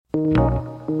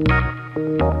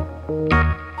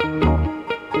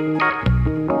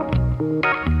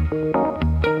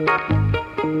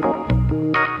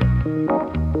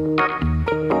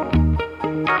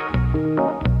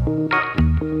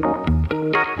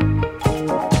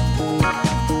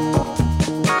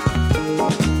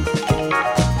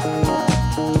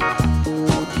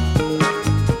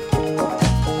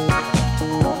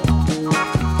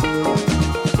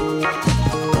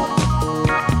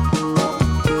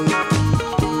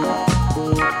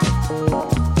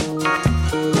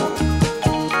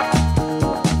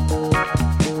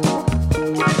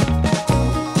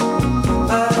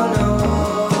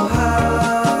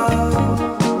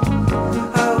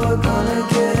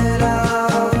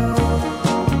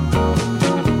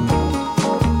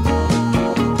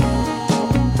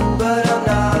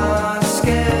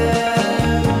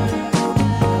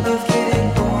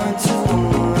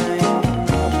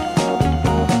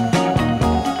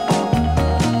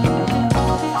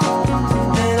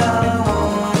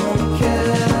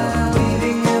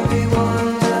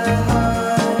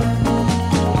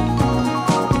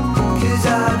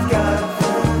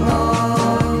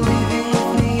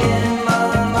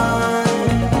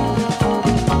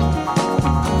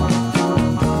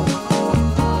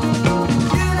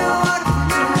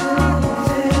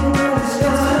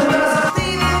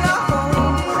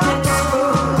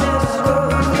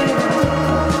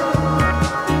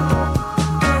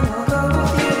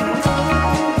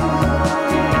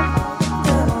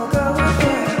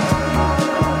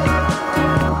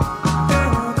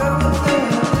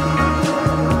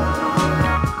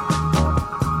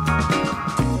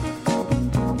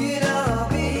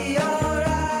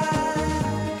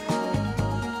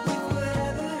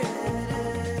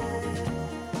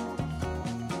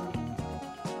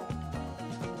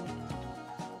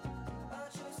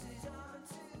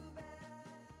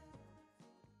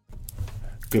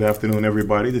Good afternoon,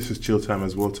 everybody. This is Chill Time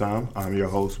is Will Time. I'm your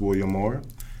host, William Moore,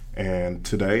 and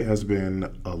today has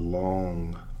been a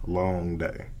long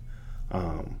day.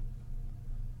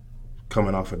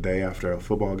 Coming off a day after a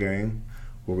football game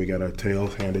where we got our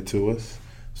tails handed to us,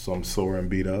 so I'm sore and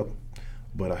beat up,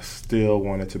 but I still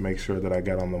wanted to make sure that I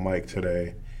got on the mic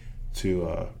today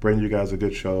to bring you guys a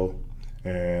good show,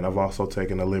 and I've also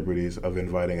taken the liberties of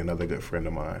inviting another good friend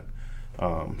of mine.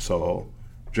 So,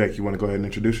 Jake, you want to go ahead and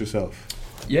introduce yourself?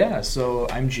 Yeah, so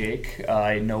I'm Jake.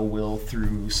 I know Will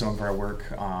through some of our work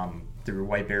through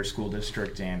White Bear School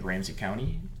District and Ramsey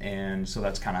County, and so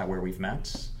that's kind of where we've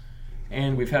met.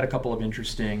 And we've had a couple of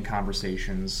interesting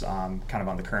conversations kind of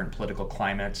on the current political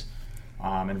climate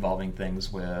involving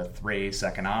things with race,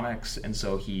 economics, and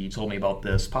so he told me about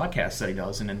this podcast that he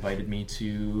does and invited me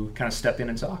to kind of step in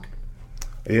and talk.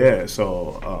 Yeah,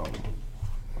 so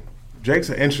Jake's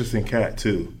an interesting cat,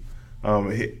 too.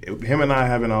 Him and I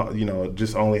haven't,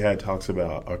 just only had talks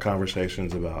about or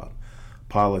conversations about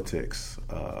politics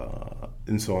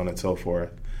and so on and so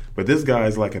forth. But this guy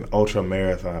is like an ultra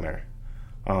marathoner.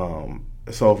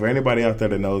 So for anybody out there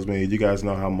that knows me, you guys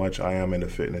know how much I am into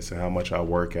fitness and how much I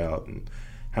work out and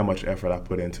how much effort I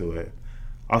put into it.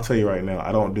 I'll tell you right now,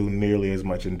 I don't do nearly as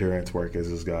much endurance work as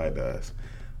this guy does.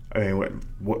 I mean,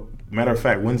 matter of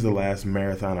fact, when's the last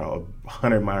marathon or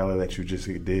 100-miler that you just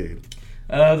did?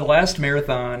 The last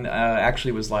marathon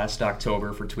actually was last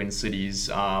October for Twin Cities.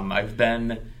 I've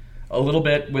been a little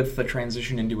bit with the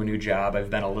transition into a new job. I've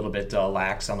been a little bit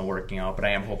lax on the working out, but I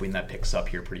am hoping that picks up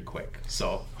here pretty quick.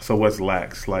 So what's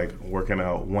lax? Like working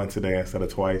out once a day instead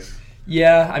of twice?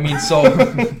 Yeah, I mean,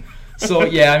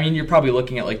 you're probably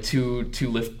looking at like two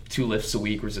lifts a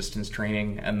week, resistance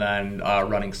training, and then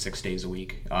running 6 days a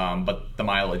week. But the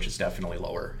mileage is definitely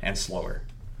lower and slower.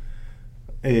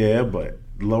 Yeah, but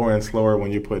lower and slower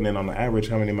when you're putting in on the average.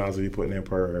 How many miles are you putting in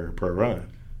per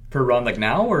run? Per run, like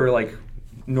now or like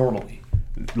normally?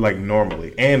 Like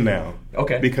normally and now.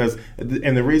 Okay. Because,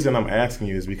 and the reason I'm asking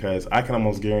you is because I can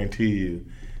almost guarantee you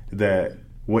that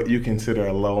what you consider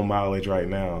a low mileage right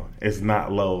now is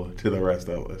not low to the rest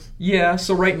of us. Yeah,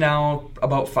 so right now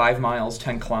about 5 miles,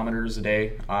 10 kilometers a day,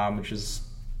 which is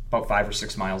about 5 or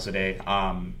 6 miles a day.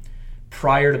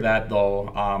 Prior to that,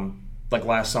 though, like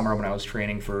last summer when I was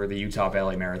training for the Utah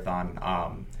Valley Marathon,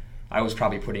 I was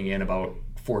probably putting in about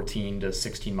 14 to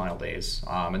 16 mile days,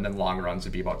 and then long runs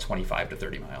would be about 25 to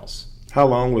 30 miles. How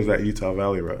long was that Utah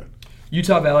Valley run?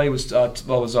 Utah Valley was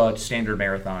a standard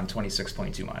marathon,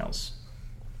 26.2 miles.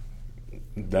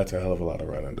 That's a hell of a lot of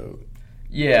running, dude.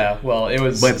 Yeah, well, it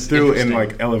was. But through in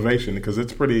like elevation, because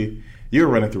it's pretty. You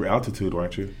were running through altitude,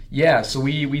 weren't you? Yeah, so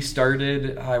we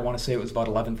started, I want to say it was about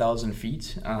 11,000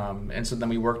 feet, and so then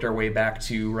we worked our way back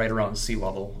to right around sea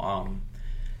level.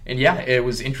 And yeah, it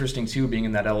was interesting too being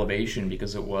in that elevation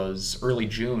because it was early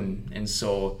June, and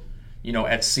so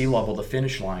at sea level, the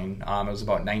finish line, it was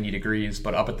about 90 degrees,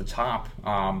 but up at the top,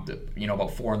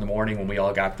 about 4 in the morning when we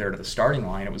all got there to the starting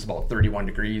line, it was about 31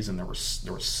 degrees, and there was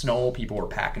snow. People were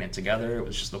packing it together. It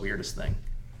was just the weirdest thing.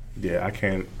 Yeah,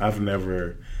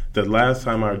 the last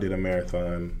time I did a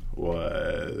marathon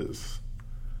was,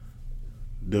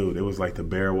 it was like the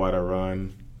Bearwater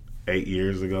Run 8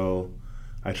 years ago.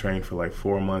 I trained for like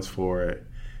 4 months for it.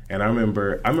 And I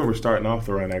remember starting off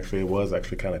the run, actually, it was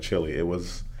actually kind of chilly. It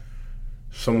was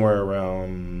somewhere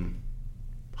around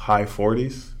high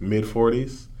 40s, mid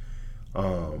 40s.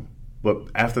 But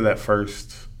after that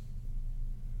first,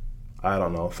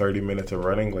 30 minutes of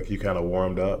running, like you kind of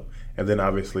warmed up. And then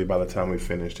obviously by the time we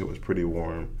finished, it was pretty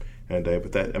warm in a day.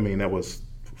 But that was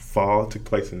fall. It took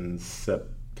place in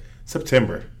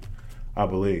September, I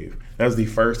believe. That was the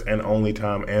first and only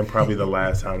time, and probably the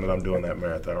last time that I'm doing that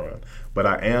marathon run. But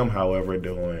I am, however,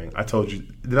 I told you,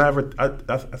 I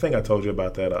think I told you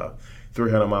about that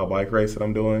 300-mile bike race that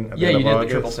I'm doing. Yeah, you did the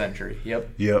Triple Century.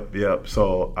 Yep.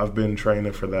 So I've been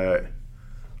training for that.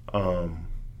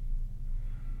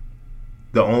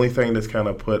 The only thing that's kind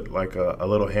of put like a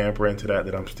little hamper into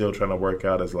that I'm still trying to work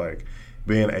out is like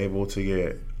being able to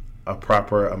get a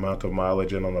proper amount of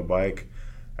mileage in on the bike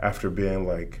after being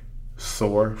like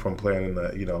sore from playing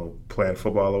playing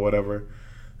football or whatever.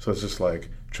 So it's just like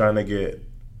trying to get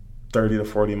 30 to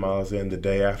 40 miles in the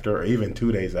day after, or even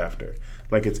 2 days after.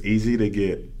 Like it's easy to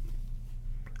get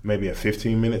maybe a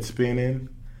 15-minute spin in,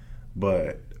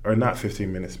 or not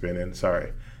 15-minute spin in,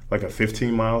 sorry, like a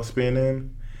 15-mile spin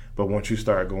in. But once you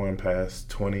start going past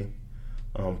 20,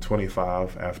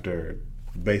 25 after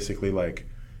basically like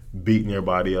beating your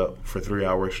body up for 3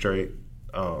 hours straight,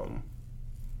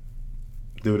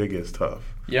 it gets tough.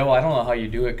 Yeah, well, I don't know how you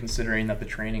do it considering that the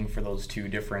training for those two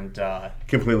different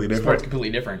completely different. Sports completely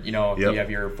different. You have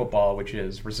your football, which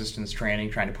is resistance training,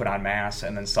 trying to put on mass,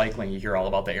 and then cycling, you hear all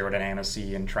about the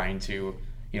aerodynamics and trying to,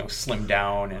 slim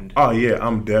down and. Oh yeah,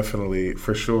 I'm definitely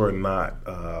for sure not.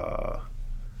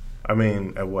 At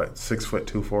 6 foot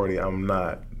 240, I'm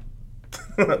not.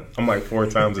 I'm like 4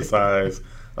 times the size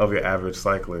of your average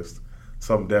cyclist.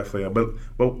 So I'm definitely,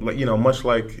 but much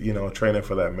like training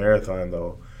for that marathon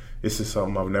though, it's just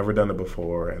something I've never done it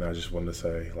before, and I just wanted to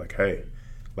say like, hey,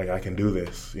 like I can do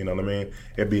this. You know what I mean?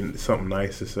 It'd be something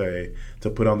nice to say, to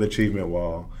put on the achievement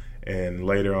wall, and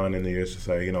later on in the years to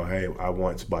say, hey, I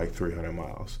once biked 300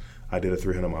 miles. I did a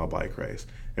 300-mile bike race,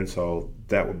 and so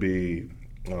that would be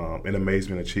an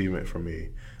amazing achievement for me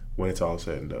when it's all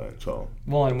said and done. So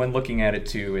well, and when looking at it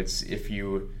too, it's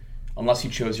unless you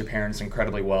chose your parents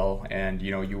incredibly well and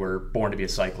you were born to be a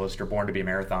cyclist or born to be a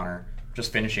marathoner,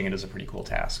 just finishing it is a pretty cool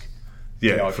task.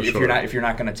 Yeah, if you're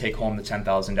not going to take home the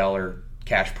 $10,000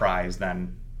 cash prize,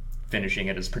 then finishing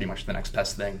it is pretty much the next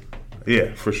best thing.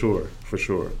 Yeah, for sure.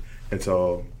 And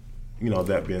so,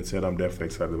 that being said, I'm definitely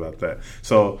excited about that.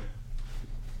 So,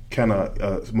 kind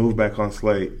of move back on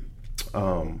Slate.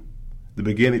 At the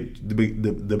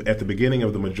beginning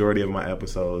of the majority of my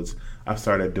episodes, I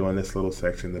started doing this little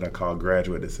section that I call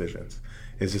graduate decisions.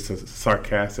 It's just a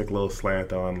sarcastic little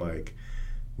slant on like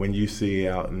when you see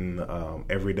out in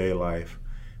everyday life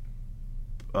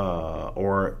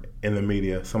or in the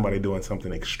media somebody doing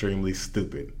something extremely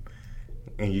stupid,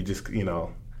 and you just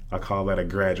I call that a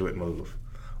graduate move.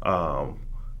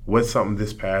 What's something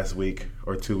this past week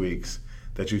or 2 weeks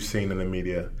that you've seen in the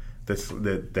media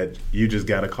that you just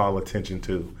got to call attention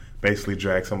to, basically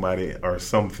drag somebody or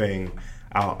something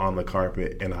out on the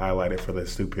carpet and highlight it for the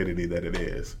stupidity that it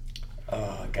is?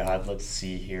 Oh, God, let's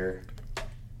see here.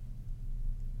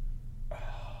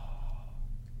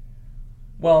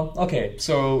 Well, okay,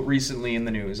 so recently in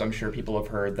the news, I'm sure people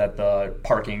have heard that the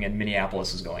parking in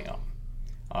Minneapolis is going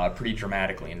up, pretty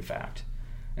dramatically, in fact.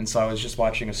 And so I was just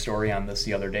watching a story on this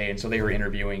the other day, and so they were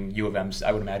interviewing U of M,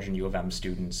 I would imagine U of M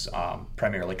students,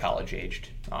 primarily college-aged.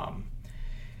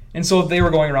 And so they were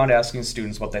going around asking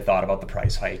students what they thought about the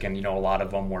price hike, and, a lot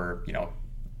of them were,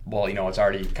 it's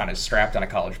already kind of strapped on a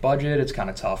college budget. It's kind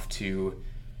of tough to,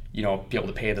 be able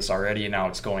to pay this already, and now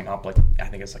it's going up, I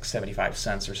think it's 75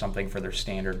 cents or something for their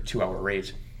standard 2-hour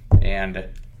rate. And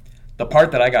the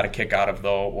part that I got a kick out of,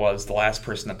 though, was the last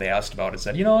person that they asked about it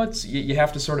said, you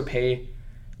have to sort of pay.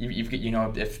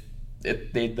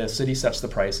 If the city sets the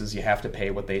prices, you have to pay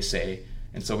what they say,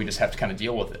 and so we just have to kind of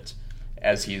deal with it,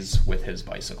 as he's with his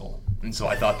bicycle. And so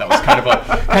I thought that was kind of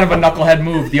a knucklehead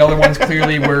move. The other ones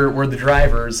clearly were the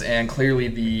drivers, and clearly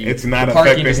the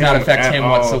parking does not affect him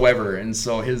whatsoever. And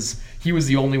so he was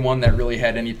the only one that really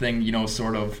had anything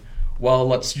sort of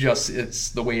well, it's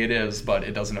the way it is, but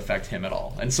it doesn't affect him at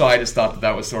all. And so I just thought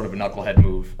that was sort of a knucklehead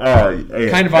move. Yeah,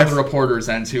 kind of on the reporter's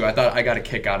end, too. I thought I got a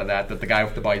kick out of that the guy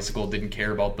with the bicycle didn't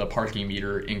care about the parking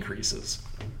meter increases.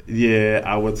 Yeah,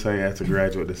 I would say that's a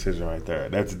graduate decision right there.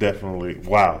 That's definitely,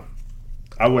 wow.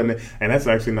 I wouldn't, and that's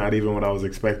actually not even what I was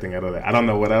expecting out of that. I don't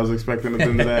know what I was expecting at the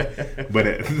end of that, but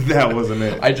that wasn't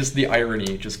it. The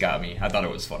irony just got me. I thought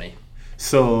it was funny.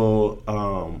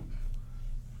 So,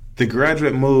 the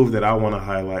graduate move that I want to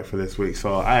highlight for this week,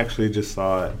 so I actually just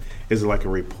saw it, is like a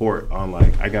report on,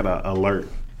 like, I got an alert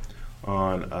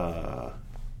on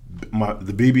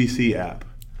the BBC app,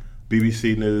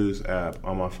 BBC News app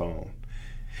on my phone.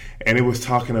 And it was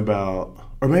talking about,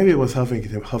 or maybe it was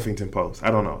Huffington Post,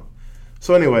 I don't know.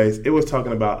 So anyways, it was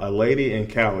talking about a lady in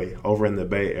Cali over in the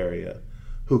Bay Area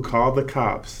who called the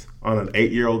cops on an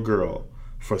 8-year-old girl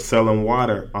for selling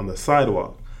water on the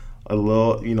sidewalk. A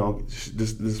little,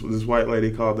 this white lady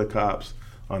called the cops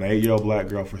on an 8-year-old black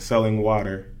girl for selling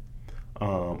water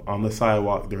on the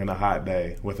sidewalk during a hot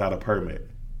day without a permit.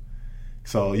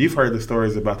 So you've heard the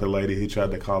stories about the lady who tried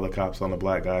to call the cops on the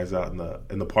black guys out in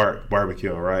the park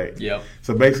barbecuing, right? Yeah.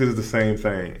 So basically it's the same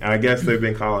thing. And I guess they've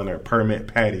been calling her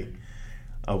Permit Patty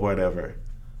or whatever.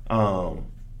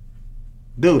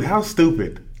 Dude, how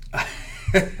stupid.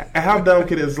 How dumb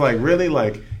could it? It's like, really?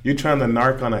 Like, you're trying to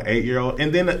narc on an 8-year-old?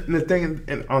 And then the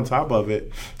thing on top of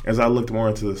it, as I looked more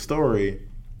into the story,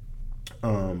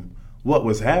 what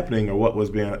was happening, or what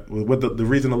the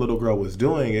reason the little girl was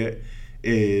doing it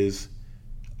is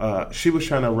she was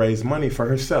trying to raise money for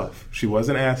herself. She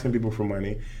wasn't asking people for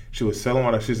money. She was selling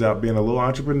water. She's out being a little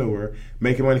entrepreneur,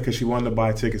 making money because she wanted to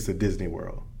buy tickets to Disney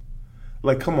World.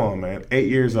 Like, come on, man. 8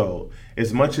 years old.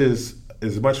 As much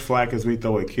flack as we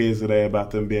throw at kids today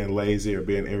about them being lazy or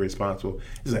being irresponsible,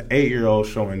 it's an 8-year-old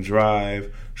showing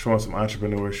drive, showing some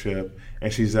entrepreneurship,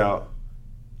 and she's out,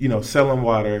 selling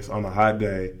waters on a hot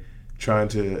day, trying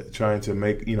to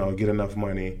make, get enough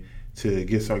money to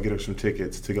get her some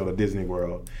tickets to go to Disney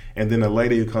World. And then a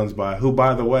lady who comes by, who,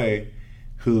 by the way,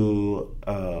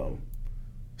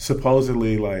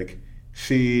 supposedly, like,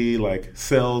 she, like,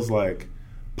 sells, like,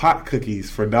 pot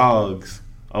cookies for dogs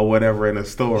or whatever in a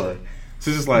store. So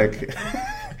it's just like,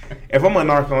 if I'm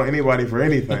gonna narc on anybody for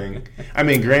anything, I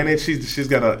mean, granted, she's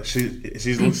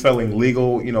selling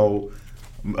legal,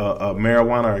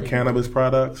 marijuana or cannabis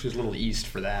products. She's a little east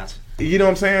for that. You know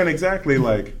what I'm saying? Exactly.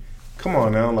 Like, come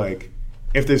on now. Like,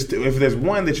 if there's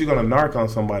one that you're gonna narc on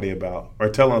somebody about or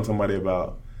tell on somebody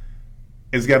about,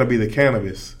 it's got to be the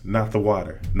cannabis, not the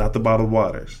water, not the bottled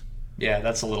waters. Yeah,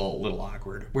 that's a little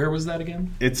awkward. Where was that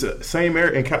again? It's same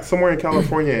area, somewhere in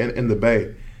California, in the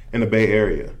Bay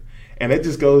Area, and it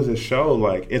just goes to show,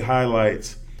 like, it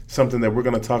highlights something that we're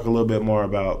going to talk a little bit more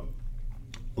about,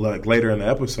 like, later in the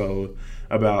episode,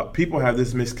 about people have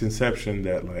this misconception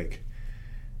that, like,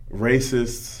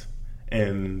 racists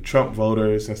and Trump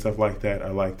voters and stuff like that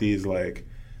are like these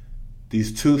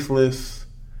toothless,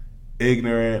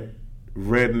 ignorant,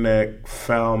 redneck,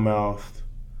 foul-mouthed,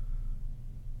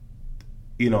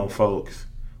 folks,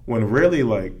 when really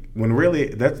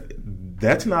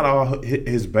that's not all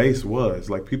his base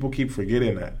was. Like, people keep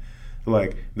forgetting that.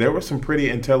 Like, there were some pretty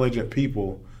intelligent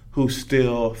people who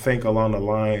still think along the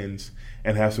lines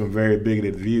and have some very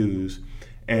bigoted views.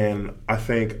 And I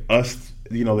think us,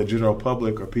 the general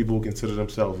public, or people who consider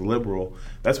themselves liberal,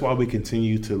 that's why we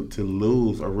continue to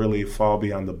lose or really fall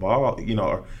behind the ball,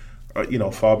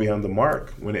 or fall behind the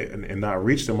mark and not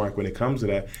reach the mark when it comes to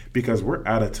that, because we're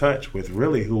out of touch with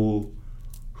really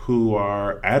who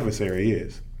our adversary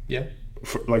is. Yeah.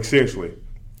 Like, seriously.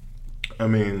 I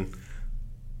mean,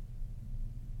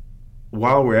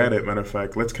 while we're at it, matter of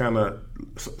fact, let's kind of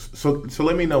so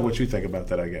let me know what you think about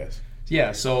that, I guess.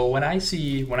 Yeah, so when I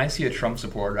see a Trump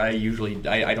supporter, I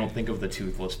don't think of the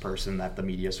toothless person that the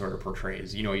media sort of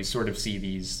portrays. You sort of see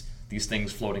these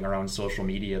things floating around social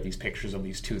media, these pictures of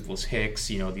these toothless hicks,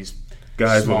 these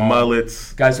guys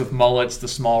with mullets, the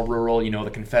small rural,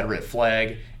 the Confederate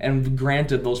flag. And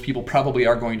granted, those people probably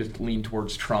are going to lean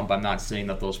towards Trump. I'm not saying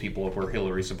that those people were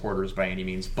Hillary supporters by any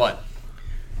means, but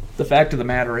the fact of the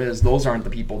matter is, those aren't the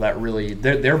people that really,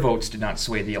 their votes did not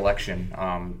sway the election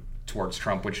towards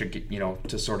Trump, which,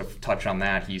 to sort of touch on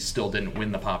that, he still didn't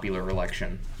win the popular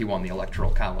election. He won the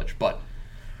Electoral College, but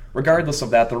regardless of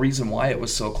that, the reason why it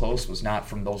was so close was not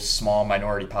from those small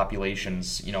minority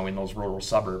populations, in those rural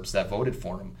suburbs that voted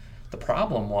for him. The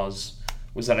problem was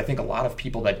that I think a lot of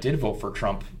people that did vote for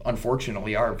Trump,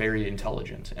 unfortunately, are very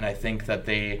intelligent. And I think that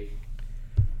they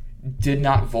did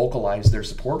not vocalize their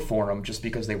support for him just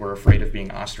because they were afraid of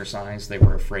being ostracized. They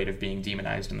were afraid of being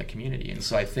demonized in the community. And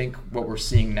so I think what we're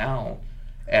seeing now,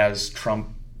 as Trump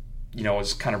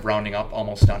is kind of rounding up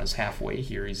almost on his halfway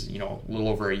here. He's, a little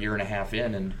over a year and a half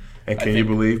in. And can you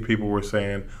believe people were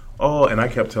saying, oh, and I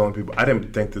kept telling people, I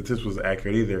didn't think that this was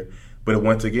accurate either. But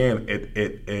once again,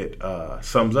 it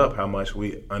sums up how much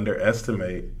we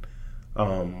underestimate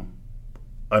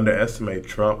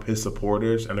Trump, his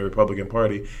supporters, and the Republican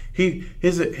Party.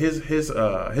 His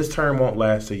term won't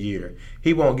last a year.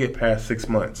 He won't get past 6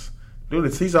 months.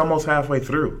 Dude, he's almost halfway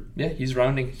through. Yeah, he's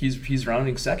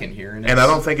rounding second here, and I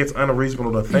don't think it's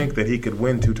unreasonable to think that he could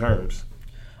win 2 terms.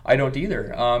 I don't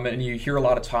either. And you hear a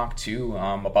lot of talk too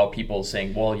about people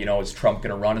saying, well, is Trump going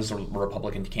to run as a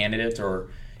Republican candidate, or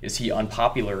is he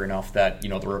unpopular enough that the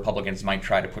Republicans might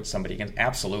try to put somebody against?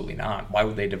 Absolutely not. Why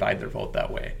would they divide their vote that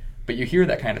way? But you hear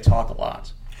that kind of talk a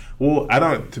lot. Well,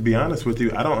 to be honest with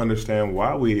you, I don't understand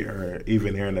why we are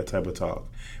even hearing that type of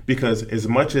talk. Because as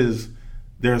much as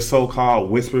there's so-called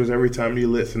whispers every time you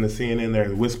listen to CNN,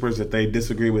 there's whispers that they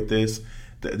disagree with this,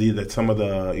 that some of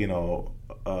the,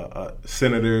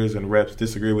 senators and reps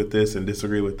disagree with this and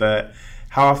disagree with that.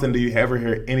 How often do you ever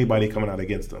hear anybody coming out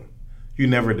against them? You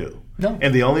never do. No.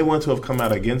 And the only ones who have come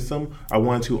out against them are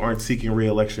ones who aren't seeking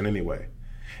re-election anyway.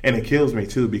 And it kills me,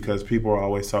 too, because people are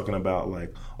always talking about,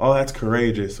 like, oh, that's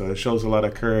courageous, or it shows a lot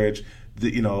of courage,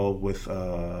 with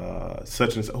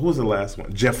such and such. Who was the last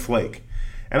one? Jeff Flake.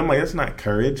 And I'm like, that's not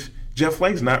courage. Jeff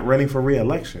Flake's not running for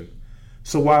re-election.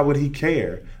 So why would he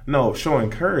care? No, showing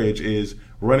courage is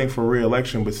running for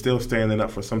re-election but still standing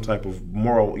up for some type of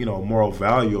moral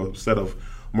value or set of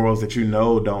morals that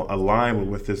don't align with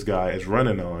what this guy is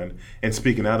running on and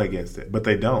speaking out against it. But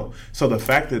they don't. So the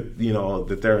fact that,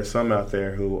 that there are some out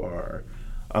there who are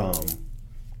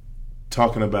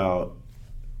talking about,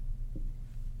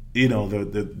 a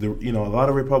lot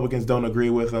of Republicans don't agree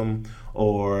with them,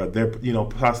 or they're,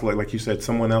 possibly, like you said,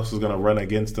 someone else is going to run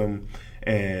against them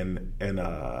and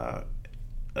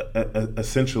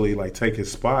essentially like take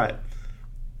his spot.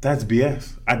 That's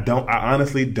BS. I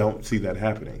honestly don't see that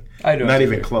happening. I don't. Not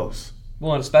even close.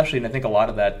 Well, and especially, and I think a lot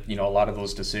of that, a lot of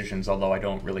those decisions, although I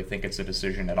don't really think it's a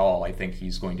decision at all, I think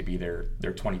he's going to be their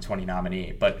 2020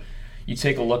 nominee. But you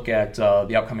take a look at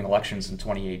the upcoming elections in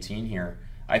 2018 here,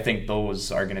 I think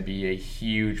those are going to be a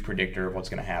huge predictor of what's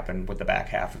going to happen with the back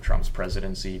half of Trump's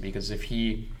presidency. Because if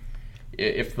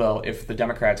the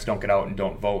Democrats don't get out and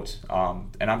don't vote,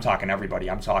 and I'm talking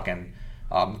everybody, I'm talking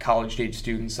college-age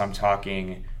students, I'm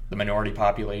talking the minority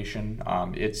population.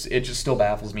 It just still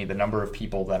baffles me the number of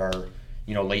people that are,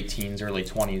 late teens, early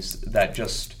 20s that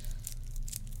just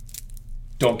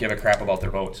don't give a crap about their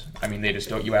vote. I mean, they just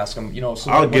don't. You ask them, So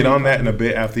I'll get on that in a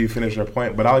bit after you finish your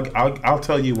point, but I'll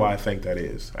tell you why I think that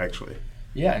is actually.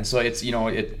 Yeah, and so it's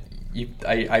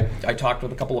I talked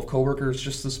with a couple of coworkers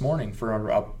just this morning for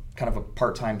a kind of a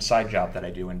part-time side job that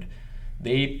I do, and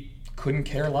they couldn't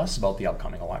care less about the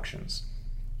upcoming elections.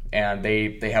 And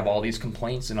they have all these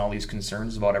complaints and all these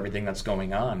concerns about everything that's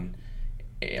going on,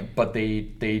 but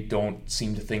they don't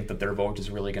seem to think that their vote is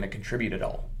really going to contribute at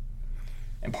all.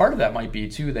 And part of that might be,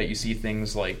 too, that you see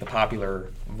things like the popular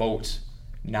vote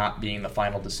not being the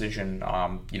final decision.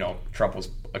 Trump was,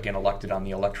 again, elected on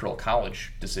the Electoral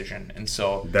College decision. And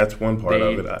so that's one part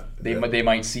of it. They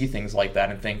might see things like that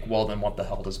and think, well, then what the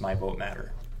hell does my vote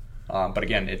matter? But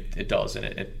again, it does.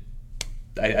 And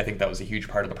I think that was a huge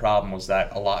part of the problem, was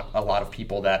that a lot of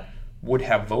people that would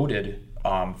have voted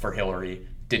for Hillary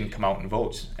didn't come out and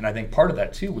vote. And I think part of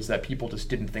that, too, was that people just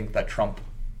didn't think that Trump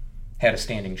had a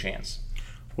standing chance.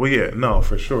 Well, yeah, no,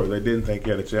 for sure. They didn't think he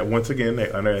had a chance. Once again,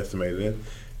 they underestimated it.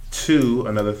 2,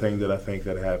 another thing that I think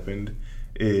that happened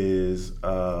is,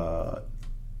 during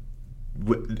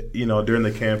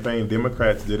the campaign,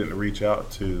 Democrats didn't reach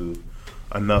out to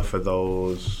enough of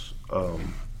those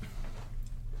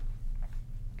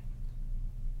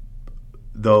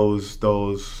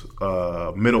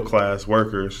middle class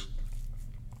workers,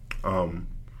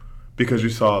 because you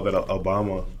saw that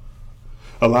Obama,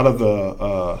 a lot of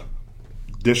the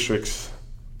districts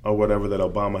or whatever that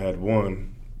Obama had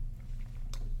won,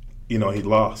 he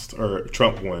lost, or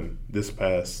Trump won this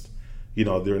past,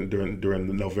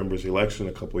 during November's election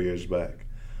a couple of years back,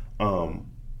 and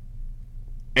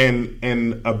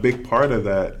a big part of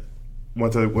that,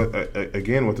 what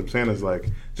I'm saying is,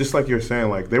 like, just like you're saying,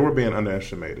 like, they were being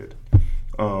underestimated,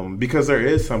 because there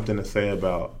is something to say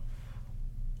about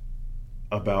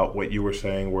what you were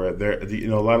saying, where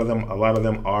a lot of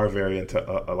them are very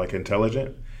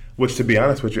intelligent, which, to be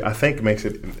honest with you, I think makes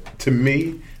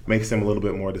them a little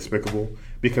bit more despicable,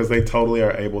 because they totally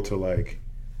are able to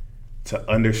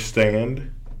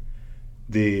understand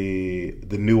the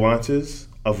nuances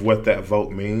of what that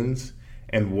vote means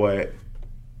and what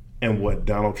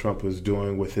Donald Trump is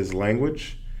doing with his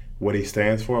language, what he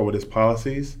stands for, what his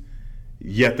policies.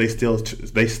 yet they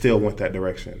still went that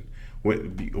direction.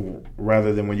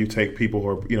 Rather than when you take people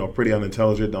who are pretty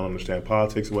unintelligent, don't understand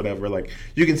politics or whatever, like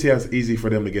you can see how it's easy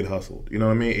for them to get hustled. You know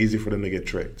what I mean? Easy for them to get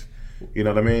tricked. You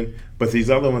know what I mean? But these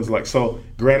other ones, like, so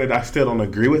granted, I still don't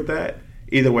agree with that.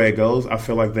 Either way it goes, I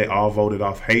feel like they all voted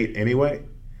off hate anyway.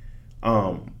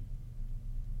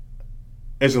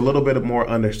 There's a little bit of more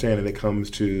understanding that comes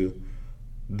to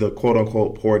the quote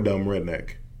unquote poor dumb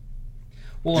redneck.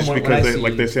 Well, just because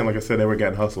they're saying, like I said, they were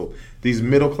getting hustled. These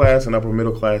middle class and upper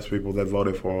middle class people that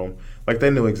voted for them, like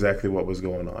they knew exactly what was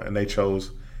going on, and they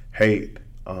chose hate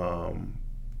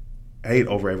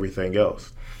over everything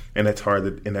else, and that's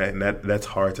hard that's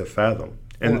hard to fathom.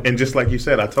 And just like you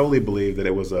said, I totally believe that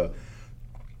it was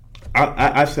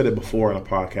I've said it before in a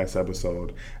podcast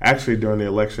episode. Actually, during the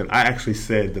election, I actually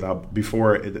said that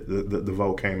before the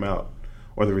vote came out,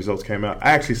 or the results came out,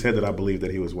 I actually said that I believed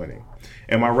that he was winning.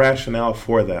 And my rationale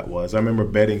for that was, I remember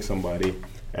betting somebody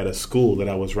at a school that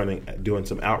I was doing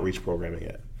some outreach programming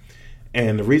at.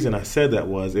 And the reason I said that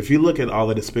was, if you look at all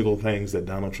the despicable things that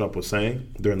Donald Trump was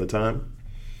saying during the time,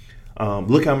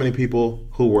 look how many people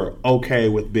who were okay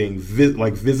with being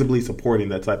visibly supporting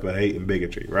that type of hate and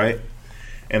bigotry, right?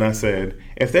 And I said,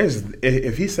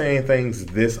 if he's saying things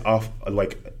this off,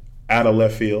 like out of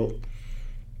left field,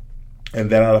 and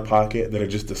that out of pocket, that are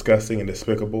just disgusting and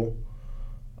despicable,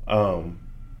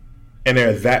 and there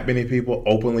are that many people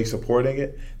openly supporting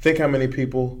it, think how many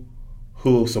people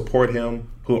who support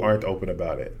him who aren't open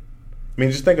about it. I mean,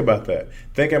 just think about that.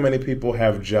 Think how many people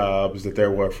have jobs that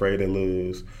they're afraid to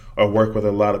lose, or work with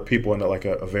a lot of people in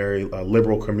a very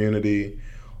liberal community,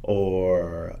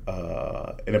 or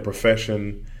in a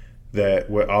profession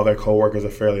where all their coworkers are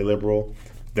fairly liberal.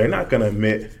 They're not going to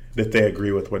admit that they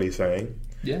agree with what he's saying.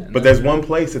 Yeah, but there's one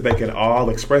place that they can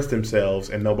all express themselves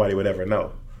and nobody would ever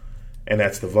know, and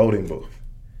that's the voting booth.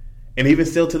 And even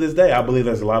still to this day, I believe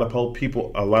there's a lot of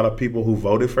people who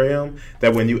voted for him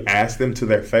that when you ask them to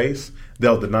their face,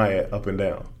 they'll deny it up and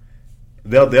down.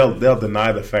 They'll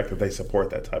deny the fact that they support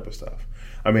that type of stuff.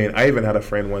 I mean, I even had a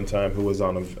friend one time who was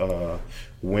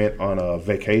went on a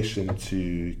vacation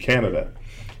to Canada,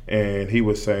 and he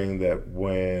was saying that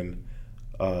when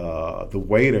the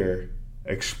waiter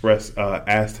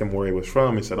asked him where he was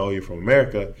from, he said, "Oh, you're from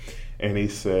America," and he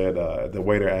said the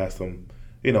waiter asked him,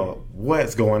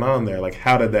 what's going on there? Like,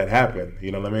 how did that happen?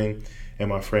 You know what I mean? And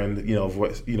my friend,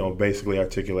 basically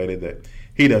articulated that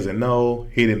he doesn't know.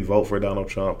 He didn't vote for Donald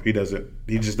Trump. He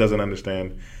just doesn't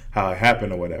understand how it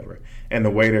happened or whatever. And the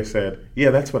waiter said, "Yeah,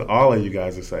 that's what all of you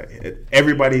guys are saying."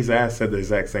 Everybody's asked said the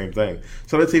exact same thing.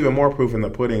 So that's even more proof in the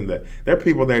pudding that there are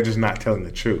people there just not telling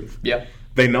the truth. Yeah.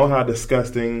 They know how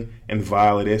disgusting and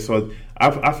vile it is. So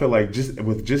I feel like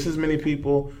with just as many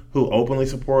people who openly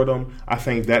support them, I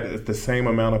think that the same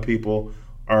amount of people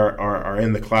are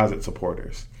in the closet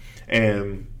supporters.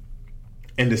 And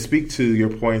to speak to your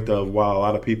point of while a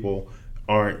lot of people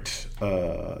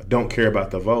don't care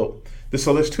about the vote,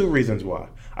 so there's two reasons why.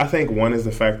 I think one is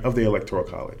the fact of the Electoral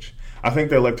College. I think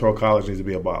the Electoral College needs to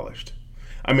be abolished.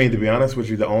 I mean, to be honest with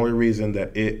you, the only reason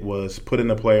that it was put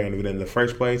into play in the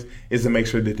first place is to make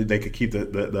sure that they could keep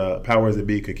the powers that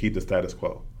be could keep the status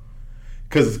quo.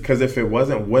 Because if it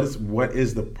wasn't, what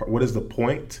is the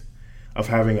point of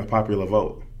having a popular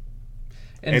vote?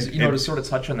 And to sort of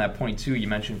touch on that point too, you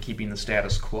mentioned keeping the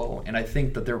status quo, and I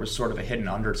think that there was sort of a hidden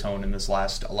undertone in this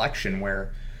last election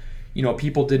where,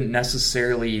 people didn't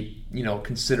necessarily,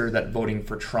 consider that voting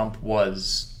for Trump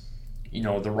was,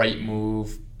 the right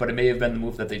move. But it may have been the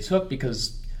move that they took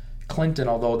because Clinton,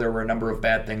 although there were a number of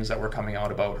bad things that were coming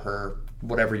out about her,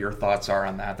 whatever your thoughts are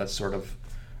on that, that's sort of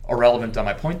irrelevant on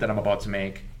my point that I'm about to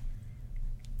make.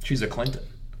 She's a Clinton.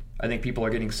 I think people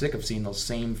are getting sick of seeing those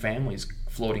same families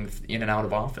floating in and out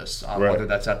of office, right. Whether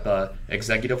that's at the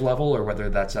executive level or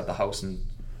whether that's at the House and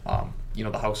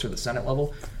the House or the Senate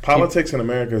level. Politics in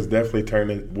America is definitely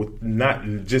turning, not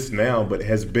just now, but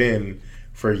has been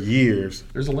for years.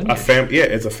 There's a lineage.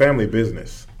 It's a family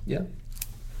business. Yeah.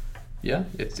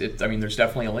 I mean, there's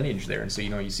definitely a lineage there, and so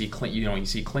you see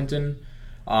Clinton,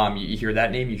 you hear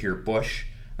that name, you hear Bush.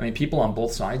 I mean, people on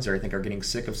both sides there, I think, are getting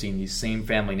sick of seeing these same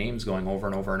family names going over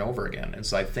and over and over again, and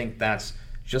so I think that's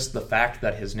just the fact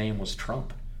that his name was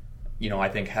Trump. I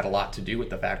think had a lot to do with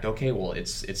the fact. Okay, well,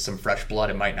 it's some fresh blood.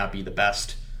 It might not be the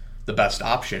best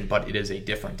option, but it is a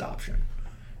different option,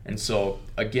 and so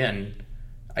again,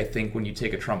 I think when you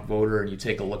take a Trump voter and you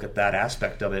take a look at that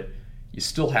aspect of it, you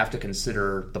still have to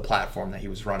consider the platform that he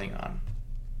was running on.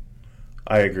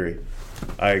 I agree.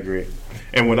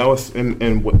 And when I was,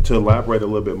 and to elaborate a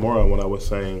little bit more on what I was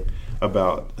saying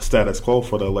about status quo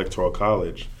for the Electoral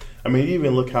College, I mean,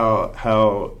 even look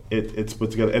how it's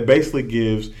put together. It basically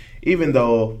gives even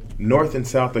though North and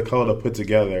South Dakota put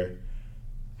together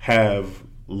have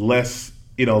less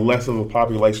of a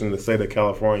population than the state of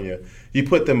California, you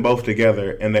put them both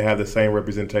together and they have the same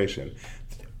representation.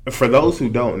 For those who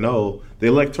don't know, the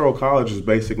Electoral College is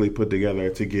basically put together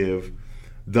to give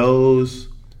those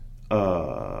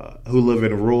who live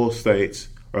in rural states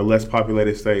or less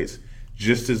populated states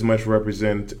just as much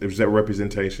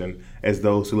representation as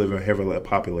those who live in heavily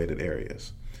populated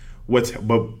areas. But a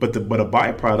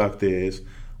byproduct is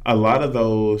a lot of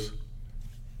those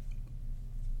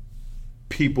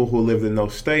people who lived in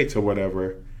those states or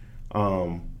whatever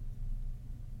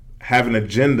have an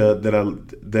agenda that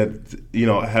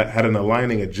had an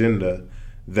aligning agenda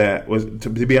that was, to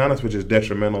be honest, which is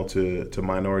detrimental to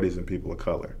minorities and people of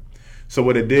color. So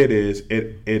what it did is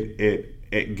it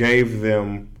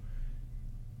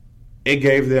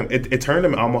turned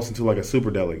them almost into like a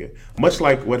superdelegate, much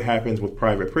like what happens with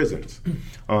private prisons.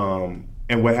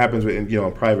 And what happens with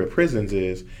in private prisons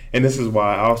is, and this is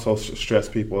why I also stress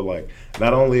people like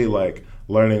not only like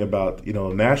learning about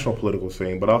national political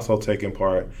scene, but also taking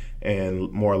part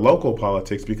in more local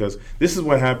politics, because this is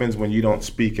what happens when you don't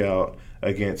speak out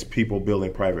against people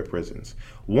building private prisons.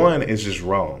 One is just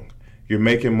wrong. You're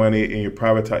making money and you're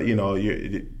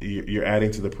you're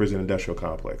adding to the prison industrial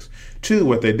complex. Two,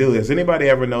 what they do, has anybody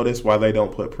ever noticed why they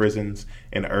don't put prisons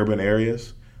in urban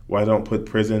areas? Why don't put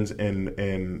prisons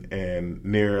in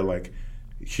near like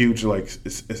huge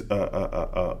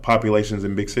populations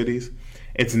in big cities?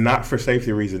 It's not for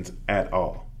safety reasons at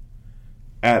all.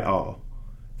 At all.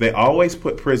 They always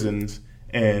put prisons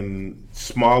in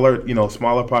smaller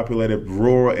populated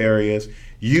rural areas,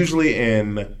 usually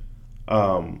in,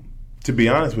 to be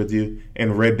honest with you,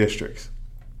 in red districts.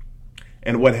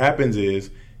 And what happens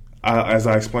is, as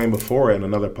I explained before in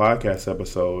another podcast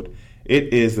episode,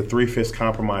 it is the Three-Fifths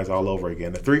Compromise all over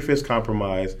again. The Three-Fifths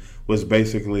Compromise was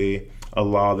basically a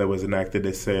law that was enacted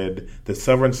that said the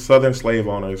southern slave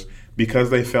owners, because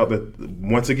they felt that,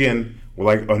 once again,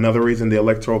 like another reason the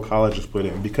Electoral College was put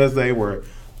in, because they were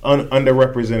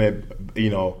underrepresented,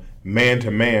 man to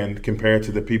man compared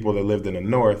to the people that lived in the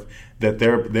North, that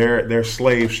their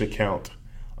slaves should count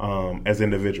as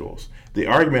individuals. The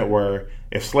argument were,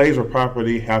 if slaves were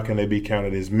property, how can they be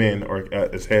counted as men or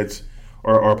as heads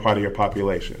or part of your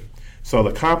population? So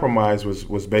the compromise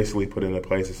was basically put into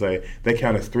place to say they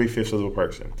count as 3/5 of a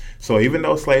person. So even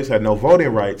though slaves had no voting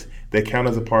rights, they count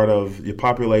as a part of your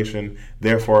population,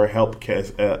 therefore help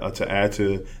to add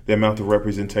to the amount of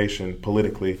representation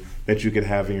politically that you could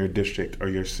have in your district or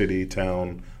your city,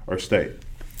 town, or state.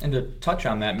 And to touch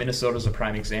on that, Minnesota is a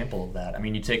prime example of that. I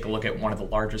mean, you take a look at one of the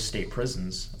largest state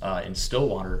prisons in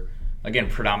Stillwater, again,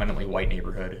 predominantly white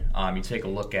neighborhood. You take a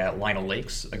look at Lino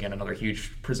Lakes, again, another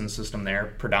huge prison system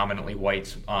there, predominantly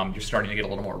white. You're starting to get a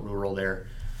little more rural there.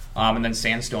 And then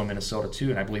Sandstone, Minnesota,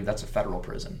 too, and I believe that's a federal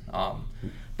prison.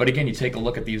 But again, you take a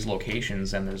look at these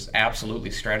locations, and there's absolutely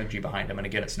strategy behind them. And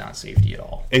again, it's not safety at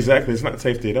all. Exactly, it's not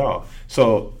safety at all.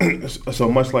 So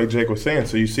much like Jake was saying,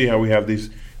 so you see how we have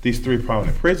these three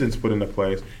prominent prisons put into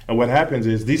place. And what happens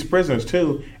is these prisoners,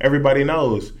 too, everybody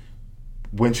knows,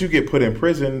 once you get put in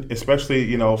prison,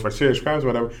 especially, for serious crimes or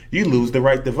whatever, you lose the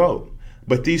right to vote.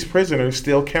 But these prisoners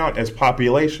still count as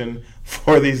population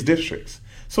for these districts.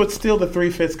 So it's still the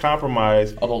Three-Fifths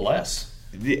Compromise. Although less.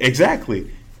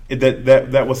 Exactly.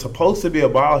 That was supposed to be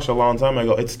abolished a long time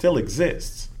ago. It still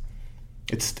exists.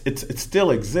 It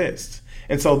still exists.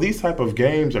 And so these type of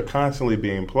games are constantly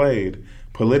being played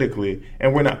politically,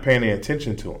 and we're not paying any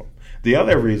attention to them.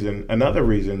 Another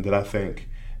reason that I think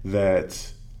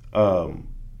that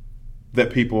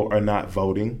people are not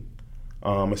voting,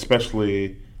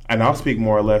 especially, and I'll speak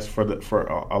more or less for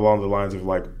along the lines of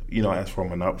as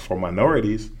for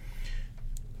minorities.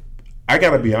 I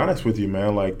gotta be honest with you,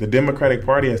 man. Like, the Democratic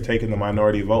Party has taken the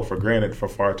minority vote for granted for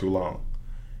far too long,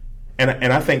 and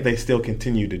I think they still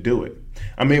continue to do it.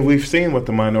 I mean, we've seen what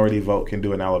the minority vote can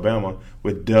do in Alabama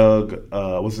with Doug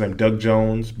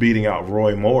Jones beating out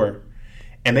Roy Moore,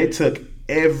 and it took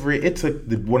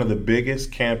one of the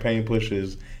biggest campaign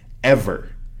pushes ever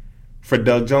for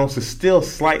Doug Jones to still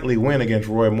slightly win against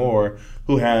Roy Moore,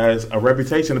 who has a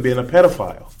reputation of being a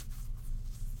pedophile.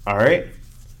 All right?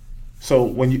 So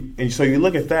you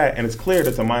look at that, and it's clear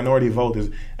that the minority vote is,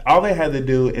 all they had to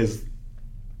do is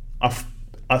a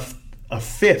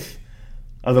fifth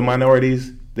of the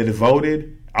minorities that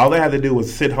voted, all they had to do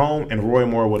was sit home, and Roy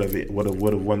Moore would have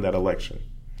won that election.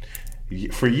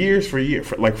 For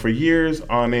years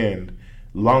on end,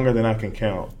 longer than I can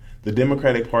count, the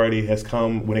Democratic Party has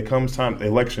come, when it comes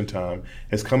election time,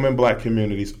 has come in black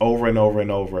communities over and over and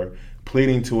over,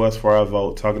 pleading to us for our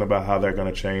vote, talking about how they're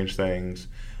going to change things,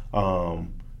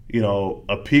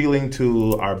 appealing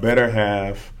to our better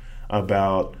half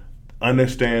about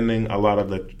understanding a lot of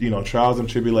the, trials and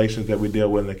tribulations that we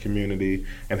deal with in the community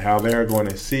and how they're going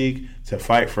to seek to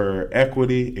fight for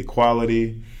equity,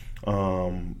 equality,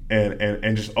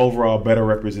 and just overall better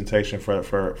representation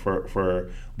for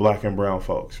Black and brown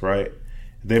folks, right?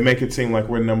 They make it seem like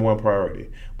we're the number one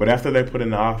priority. But after they're put in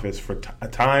the office for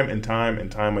time and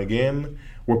time again,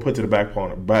 we're put to the back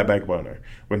burner.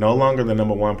 We're no longer the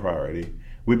number one priority.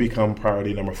 We become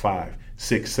priority number 5,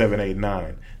 6, 7, 8,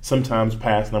 9, sometimes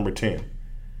past number 10.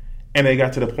 And they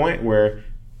got to the point where,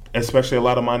 especially a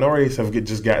lot of minorities have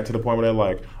just gotten to the point where they're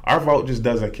like, our vote just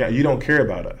doesn't count. You don't care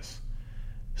about us.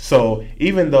 So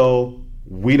even though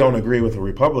we don't agree with the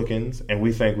Republicans and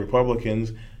we think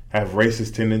Republicans have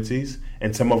racist tendencies,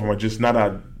 and some of them are just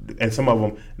and some of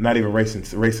them not even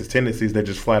racist tendencies, they're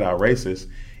just flat out racist.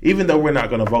 Even though we're not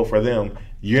going to vote for them,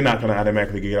 you're not going to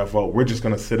automatically get our vote. We're just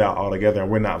going to sit out altogether,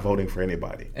 and we're not voting for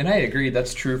anybody. And I agree,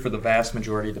 that's true for the vast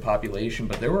majority of the population,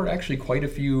 but there were actually quite a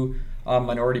few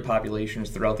minority populations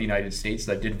throughout the United States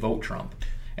that did vote Trump.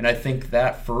 And I think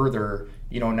that further,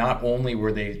 not only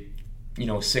were they,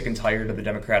 sick and tired of the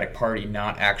Democratic Party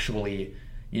not actually,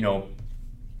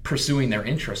 pursuing their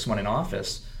interests when in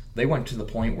office, they went to the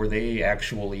point where they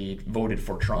actually voted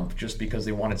for Trump just because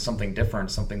they wanted something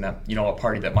different, something that, a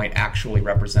party that might actually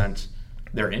represent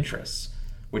their interests,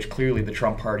 which clearly the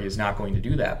Trump party is not going to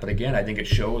do that. But again, I think it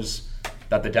shows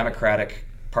that the Democratic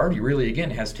Party really,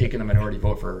 again, has taken the minority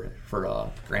vote for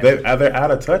granted. They're out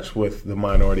of touch with the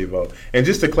minority vote. And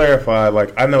just to clarify,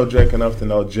 I know Jake enough to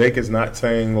know Jake is not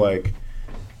saying,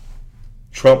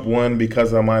 Trump won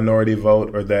because of a minority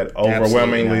vote, or that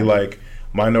overwhelmingly,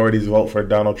 minorities vote for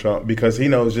Donald Trump, because he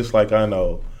knows, just like I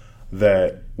know,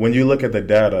 that when you look at the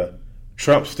data,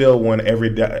 Trump still won every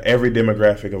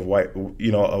demographic of white,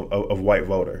 of white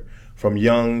voter, from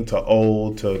young to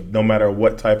old to no matter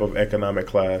what type of economic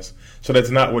class. So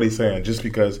that's not what he's saying. Just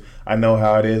because I know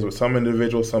how it is with some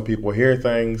individuals, some people hear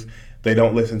things, they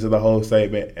don't listen to the whole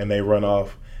statement, and they run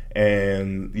off,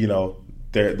 and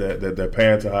their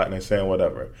pants are hot and they're saying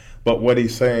whatever. But what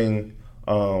he's saying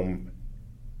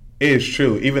is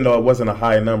true, even though it wasn't a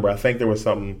high number. I think there was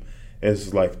something, it's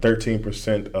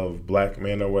 13% of Black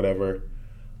men or whatever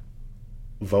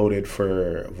voted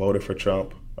for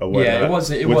Trump or whatnot. Yeah, it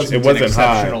wasn't an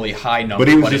exceptionally high number.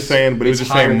 But he was just saying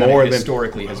more than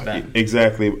historically has been.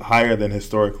 Exactly, higher than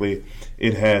historically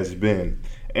it has been.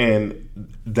 And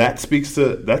that speaks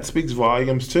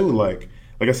volumes too. Like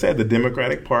I said, the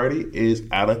Democratic Party is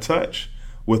out of touch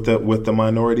with the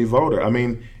minority voter. I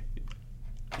mean,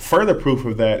 further proof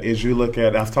of that is you look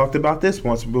at, I've talked about this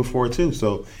once before too,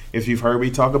 so if you've heard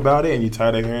me talk about it and you're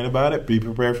tired of hearing about it, be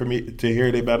prepared for me to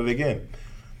hear about it again.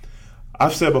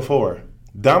 I've said before,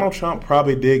 Donald Trump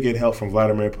probably did get help from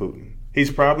Vladimir Putin.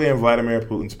 He's probably in Vladimir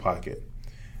Putin's pocket.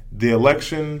 The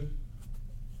election,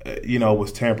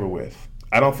 was tampered with.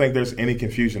 I don't think there's any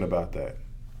confusion about that.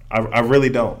 I really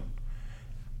don't.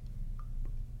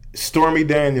 Stormy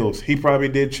Daniels, he probably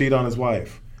did cheat on his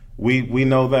wife. We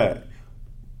know that.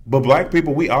 But Black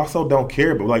people, we also don't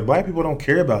care. But Black people don't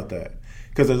care about that.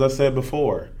 Because as I said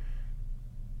before,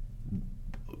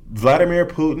 Vladimir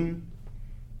Putin,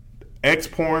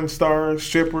 ex-porn stars,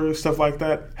 strippers, stuff like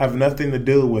that, have nothing to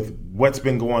do with what's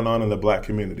been going on in the Black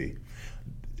community.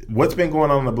 What's been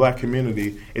going on in the Black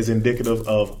community is indicative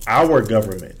of our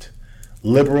government,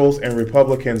 liberals and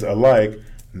Republicans alike,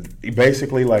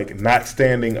 basically not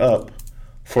standing up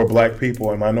for Black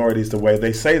people and minorities the way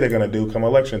they say they're going to do come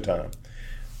election time.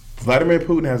 Vladimir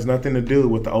Putin has nothing to do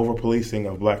with the over-policing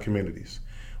of Black communities.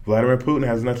 Vladimir Putin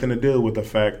has nothing to do with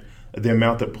the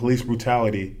amount of police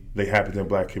brutality that happens in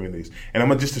Black communities. And I'm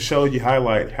going to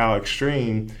highlight how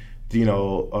extreme,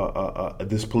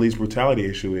 this police brutality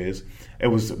issue is. It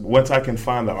was, once I can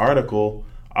find the article,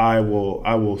 I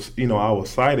will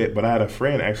cite it. But I had a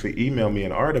friend actually email me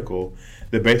an article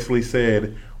that basically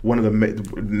said one of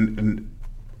the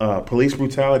police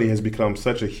brutality has become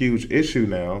such a huge issue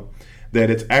now that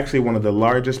it's actually one of the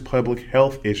largest public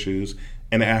health issues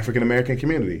in the African American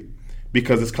community,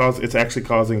 because it's actually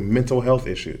causing mental health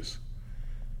issues.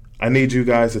 I need you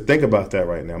guys to think about that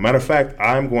right now. Matter of fact,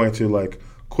 I'm going to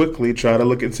quickly try to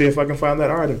look and see if I can find that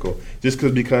article, just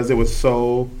because it was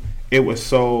so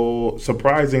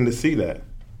surprising to see that.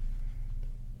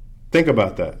 Think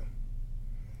about that.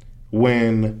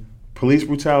 When police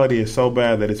brutality is so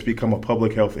bad that it's become a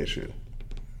public health issue.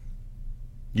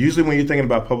 Usually when you're thinking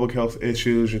about public health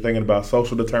issues, you're thinking about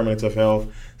social determinants of health,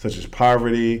 such as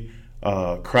poverty,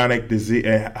 chronic disease,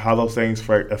 and how those things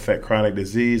affect chronic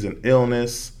disease and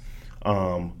illness,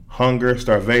 hunger,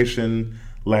 starvation,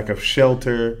 lack of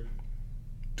shelter,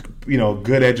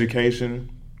 good education.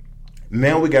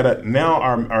 Now we gotta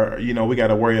we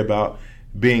gotta worry about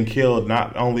being killed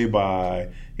not only by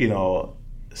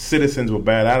citizens with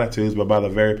bad attitudes, but by the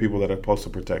very people that are supposed to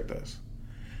protect us.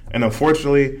 And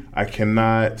unfortunately, I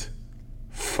cannot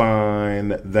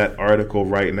find that article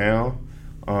right now,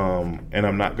 and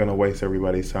I'm not going to waste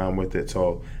everybody's time with it.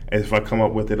 So if I come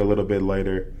up with it a little bit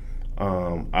later,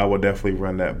 I will definitely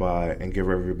run that by and give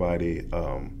everybody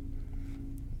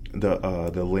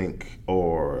the link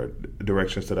or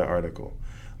directions to that article.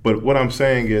 But what I'm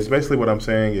saying is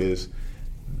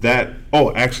that,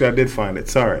 actually I did find it,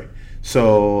 sorry.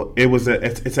 So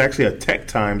it's actually a Tech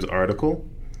Times article,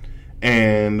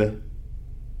 and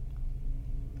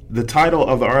the title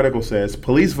of the article says,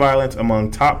 "Police Violence Among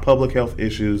Top Public Health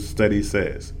Issues, Study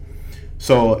Says."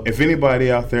 So if anybody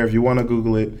out there, if you want to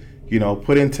Google it,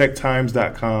 put in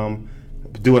techtimes.com,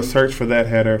 do a search for that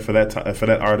header, for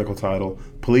that article title,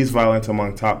 "Police Violence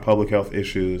Among Top Public Health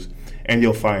Issues," and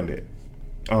you'll find it.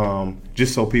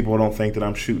 Just so people don't think that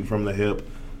I'm shooting from the hip,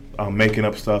 making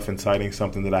up stuff and citing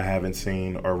something that I haven't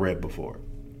seen or read before.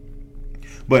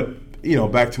 But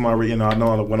back to my, I know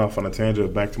I went off on a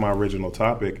tangent. Back to my original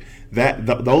topic.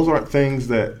 Those aren't things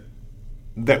that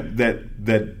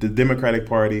the Democratic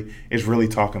Party is really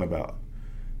talking about.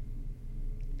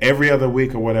 Every other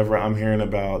week or whatever, I'm hearing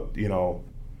about the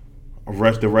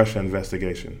Russia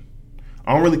investigation.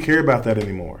 I don't really care about that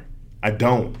anymore. I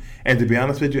don't. And to be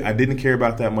honest with you, I didn't care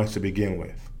about that much to begin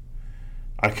with.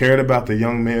 I cared about the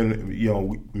young men,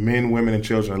 men, women, and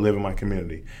children that live in my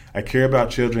community. I care about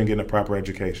children getting a proper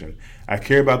education. I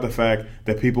care about the fact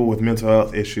that people with mental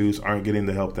health issues aren't getting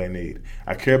the help they need.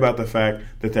 I care about the fact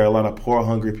that there are a lot of poor,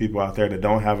 hungry people out there that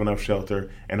don't have enough shelter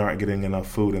and aren't getting enough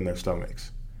food in their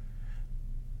stomachs.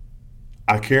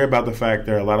 I care about the fact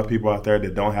there are a lot of people out there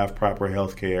that don't have proper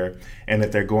health care and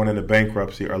that they're going into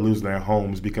bankruptcy or losing their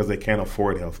homes because they can't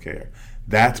afford health care.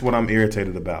 That's what I'm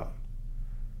irritated about.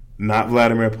 Not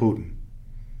Vladimir Putin.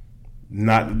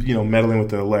 Not, meddling with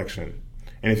the election.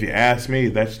 And if you ask me,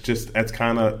 that's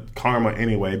kind of karma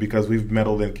anyway, because we've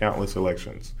meddled in countless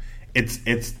elections. It's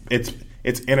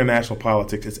international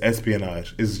politics. It's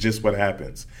espionage. It's just what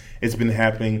happens. It's been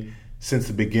happening since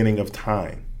the beginning of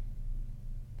time.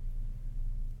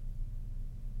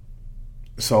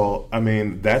 So,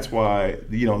 that's why,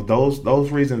 those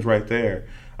reasons right there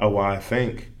are why I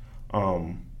think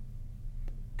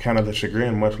kind of the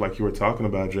chagrin, much like you were talking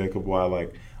about, Jacob, why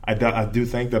I do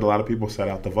think that a lot of people set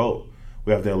out to vote.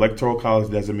 We have the Electoral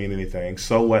College, doesn't mean anything.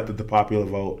 So what that the popular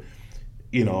vote,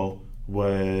 Hillary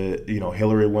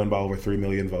won by over 3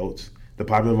 million votes. The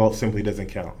popular vote simply doesn't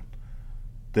count.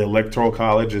 The Electoral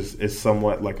College is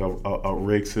somewhat like a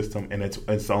rigged system, and it's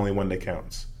the only one that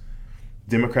counts.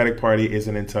 Democratic Party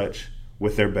isn't in touch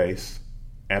with their base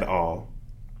at all.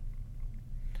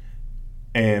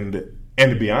 And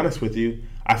to be honest with you,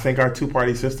 I think our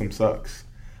two-party system sucks.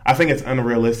 I think it's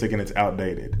unrealistic and it's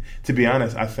outdated. To be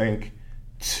honest, I think,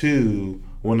 too,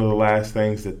 one of the last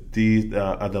things that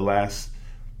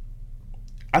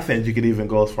I think you could even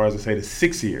go as far as to say the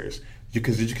 6 years,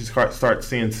 because you can start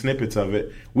seeing snippets of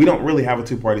it. We don't really have a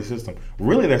two-party system.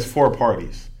 Really, there's 4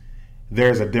 parties.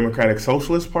 There's a Democratic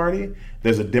Socialist Party.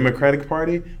 There's a Democratic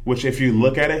Party, which if you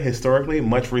look at it historically,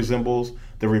 much resembles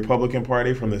the Republican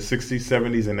Party from the 60s,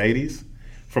 70s, and 80s,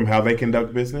 from how they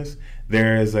conduct business.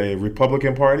 There is a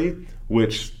Republican Party,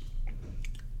 which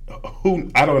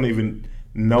I don't even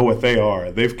know what they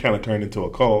are. They've kind of turned into a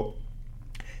cult.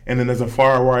 And then there's a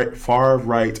far right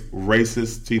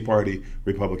racist Tea Party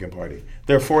Republican Party.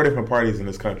 There are 4 different parties in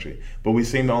this country, but we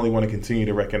seem to only want to continue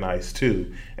to recognize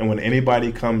 2. And when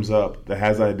anybody comes up that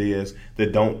has ideas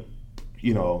that don't,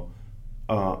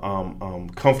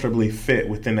 comfortably fit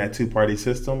within that two-party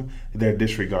system, they're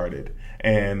disregarded.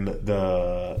 And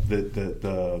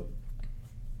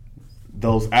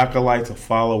those acolytes of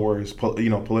followers,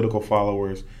 political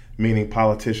followers, meaning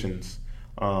politicians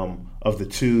of the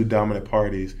 2 dominant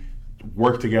parties,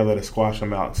 work together to squash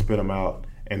them out, spit them out,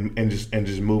 and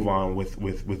just move on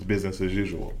with business as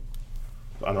usual.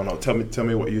 I don't know. Tell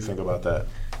me what you think about that.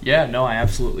 Yeah, no, I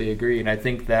absolutely agree, and I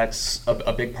think that's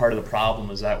a big part of the problem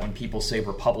is that when people say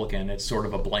Republican, it's sort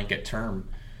of a blanket term.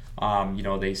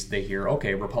 They hear,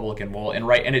 okay, Republican, well,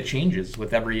 and it changes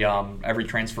with every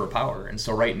transfer of power. And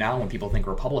so right now, when people think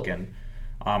Republican,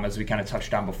 as we kind of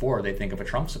touched on before, they think of a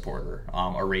Trump supporter,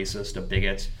 a racist, a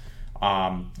bigot,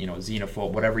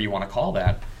 xenophobe, whatever you want to call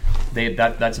that.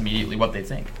 That's immediately what they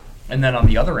think. And then on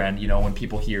the other end, when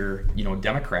people hear,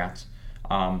 Democrats,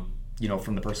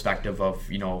 from the perspective of,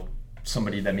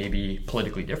 somebody that may be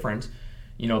politically different,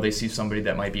 they see somebody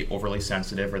that might be overly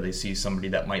sensitive, or they see somebody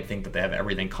that might think that they have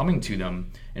everything coming to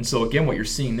them. And so again, what you're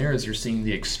seeing there is you're seeing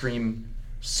the extreme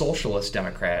socialist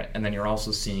Democrat, and then you're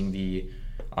also seeing the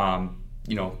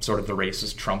sort of the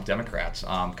racist Trump Democrats,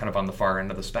 kind of on the far end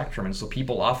of the spectrum. And so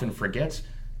people often forget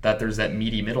that there's that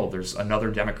meaty middle. There's another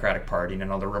Democratic Party and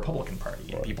another Republican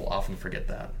Party, and people often forget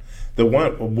that. The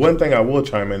one thing I will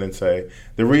chime in and say,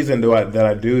 the reason that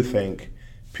I do think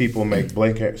people make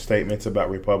blanket statements about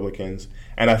Republicans,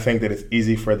 and I think that it's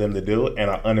easy for them to do it,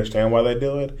 and I understand why they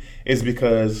do it, is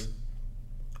because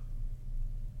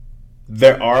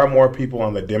there are more people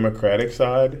on the Democratic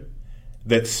side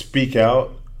that speak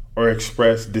out or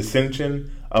express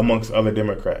dissension amongst other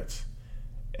Democrats,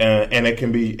 and it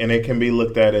can be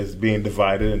looked at as being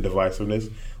divided and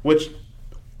divisiveness. Which,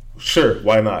 sure,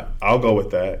 why not? I'll go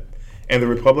with that. And the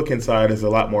Republican side is a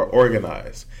lot more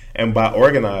organized, and by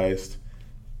organized,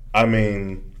 I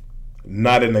mean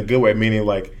not in a good way. Meaning,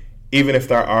 like, even if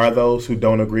there are those who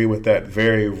don't agree with that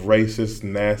very racist,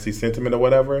 nasty sentiment or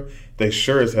whatever, they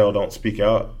sure as hell don't speak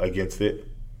out against it.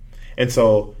 And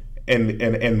so,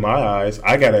 in my eyes,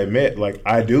 I gotta admit, like,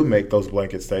 I do make those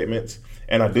blanket statements,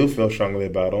 and I do feel strongly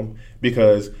about them,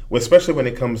 because, especially when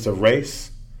it comes to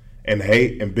race and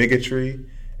hate and bigotry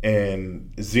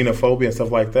and xenophobia and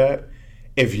stuff like that,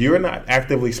 if you're not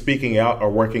actively speaking out or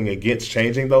working against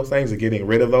changing those things and getting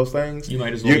rid of those things, you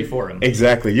might as well be for them.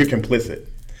 Exactly, you're complicit.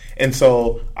 And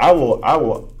so I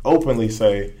will openly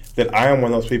say that I am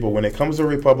one of those people. When it comes to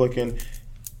Republican,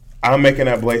 I'm making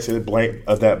that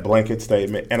blanket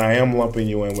statement, and I am lumping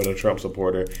you in with a Trump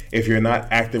supporter if you're not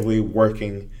actively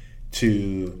working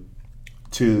to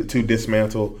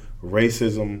dismantle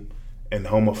racism and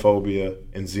homophobia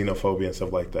and xenophobia and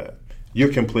stuff like that. You're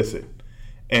complicit.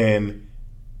 And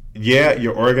yeah,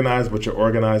 you're organized, but you're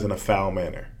organized in a foul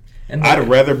manner. And I'd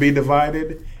rather be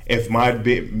divided if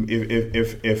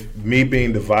me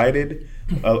being divided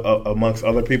amongst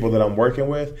other people that I'm working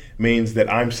with means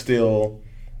that I'm still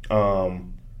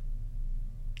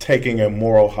taking a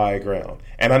moral high ground.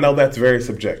 And I know that's very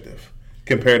subjective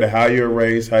compared to how you were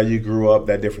raised, how you grew up,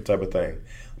 that different type of thing.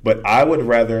 But I would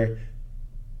rather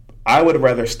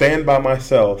stand by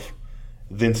myself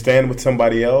than stand with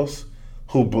somebody else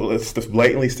who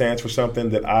blatantly stands for something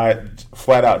that I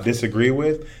flat out disagree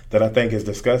with, that I think is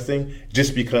disgusting,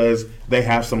 just because they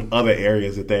have some other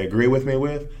areas that they agree with me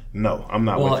with. No, I'm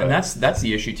not with that. Well, and that's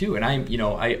the issue too. And I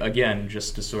again,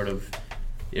 just to sort of,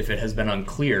 if it has been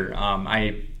unclear,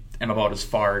 I am about as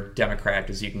far Democrat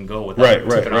as you can go without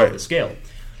tipping off the scale.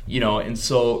 And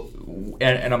so,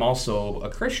 and I'm also a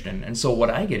Christian. And so what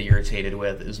I get irritated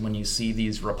with is when you see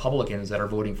these Republicans that are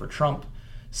voting for Trump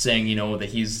saying, that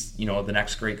he's, the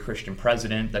next great Christian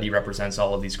president, that he represents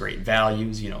all of these great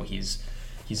values. He's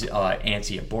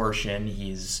anti-abortion.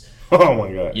 He's, oh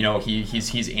my God,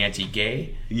 he's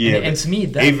anti-gay. Yeah, and to me,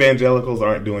 evangelicals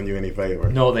aren't doing you any favor.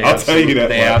 No, I'll tell you that.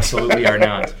 They absolutely are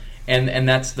not. And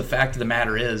that's the fact of the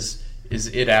matter is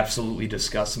it absolutely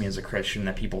disgusts me as a Christian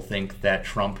that people think that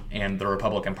Trump and the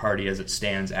Republican Party as it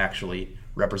stands actually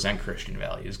represent Christian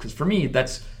values. Because for me,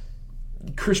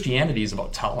 Christianity is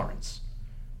about tolerance.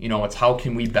 It's how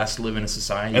can we best live in a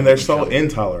society. And they're so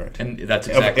intolerant. And that's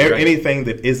exactly right. Anything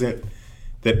that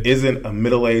isn't a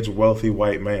middle-aged, wealthy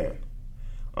white man.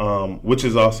 Which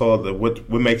is also what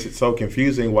makes it so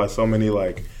confusing why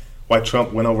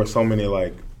Trump went over so many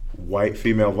white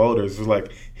female voters. Is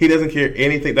he doesn't care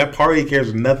anything. That party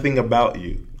cares nothing about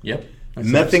you. Yep.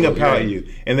 Nothing about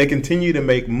you. And they continue to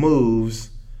make moves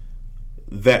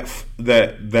that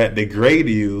degrade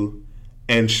you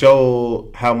and show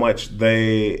how much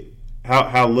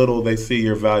how little they see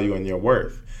your value and your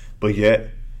worth. But yet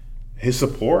his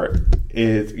support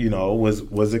is,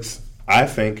 was I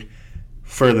think,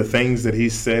 for the things that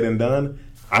he's said and done,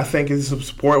 I think his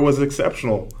support was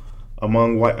exceptional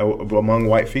among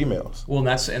white females. Well,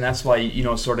 and that's why,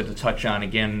 sort of to touch on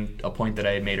again a point that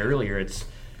I had made earlier, it's,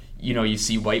 you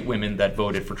see white women that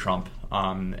voted for Trump,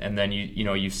 and then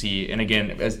you see, and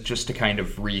again, just to kind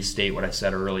of restate what I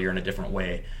said earlier in a different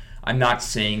way, I'm not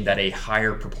saying that a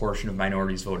higher proportion of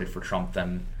minorities voted for Trump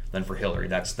than for Hillary.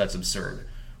 That's absurd.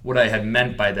 What I had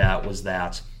meant by that was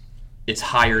that it's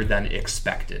higher than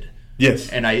expected. Yes.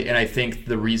 And I think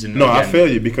the reason... No, again, I feel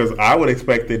you, because I would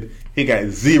expected he got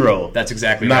 0. That's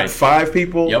exactly not right. Not 5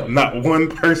 people, yep. Not one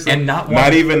person, and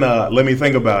not even let me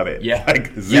think about it. Yeah.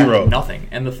 0. Yeah, nothing.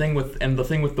 And the thing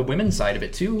with the women's side of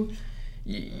it too,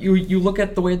 you look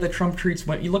at the way that Trump treats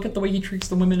women, you look at the way he treats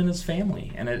the women in his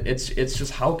family, and it's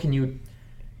just, how can you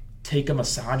take a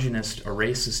misogynist, a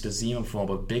racist, a xenophobe,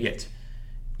 a bigot,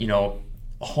 a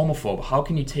homophobe? How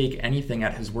can you take anything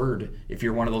at his word if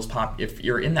you're one of those if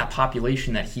you're in that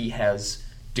population that he has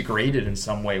degraded in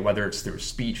some way, whether it's through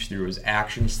speech, through his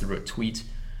actions, through a tweet,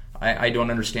 I don't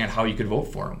understand how you could vote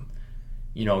for him.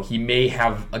 He may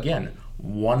have, again,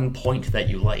 one point that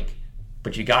you like,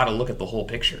 but you got to look at the whole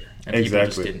picture, and people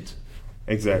just didn't.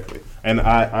 Exactly, and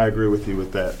I agree with you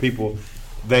with that. People,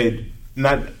 they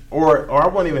not, or I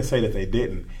won't even say that they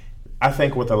didn't. I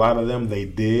think with a lot of them, they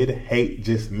did. Hate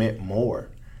just meant more.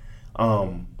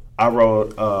 I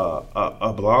wrote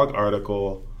a blog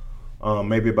article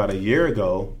maybe about a year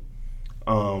ago,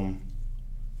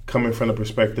 coming from the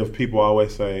perspective, people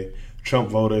always say Trump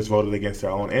voters voted against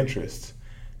their own interests.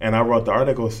 And I wrote the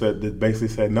article that basically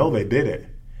said, no, they didn't.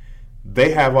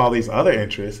 They have all these other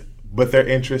interests, but their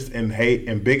interest in hate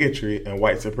and bigotry and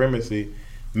white supremacy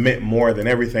meant more than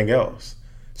everything else.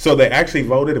 So they actually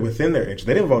voted within their interest.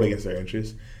 They didn't vote against their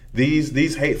interests.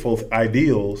 These hateful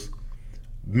ideals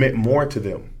meant more to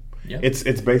them. Yeah. It's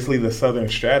basically the Southern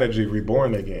strategy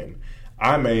reborn again.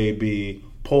 I may be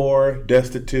poor,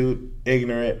 destitute,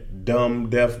 ignorant, dumb,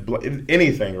 deaf,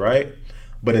 anything, right?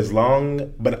 But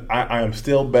I am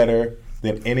still better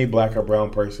than any black or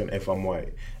brown person if I'm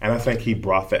white. And I think he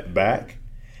brought that back.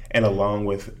 And along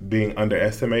with being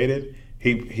underestimated,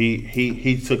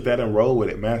 he took that and rolled with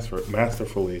it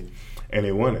masterfully, and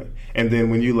he won it. And then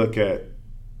when you look at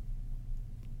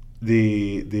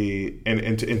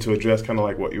to address kind of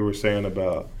like what you were saying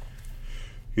about,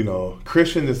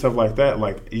 Christians and stuff like that,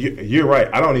 like you're right.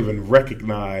 I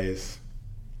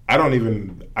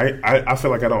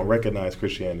feel like I don't recognize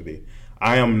Christianity.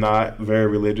 I am not very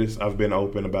religious. I've been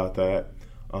open about that.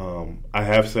 I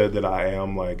have said that I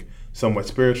am like somewhat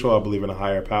spiritual. I believe in a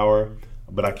higher power,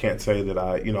 but I can't say that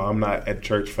I'm not at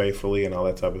church faithfully and all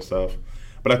that type of stuff.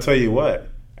 But I tell you what,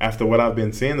 after what I've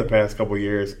been seeing the past couple of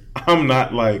years, I'm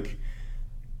not like,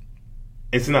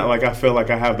 it's not like I feel like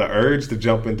I have the urge to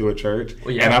jump into a church.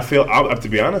 Well, yeah. And I feel, to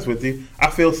be honest with you, I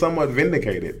feel somewhat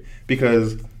vindicated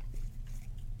because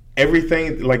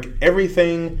everything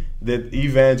that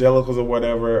evangelicals or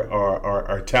whatever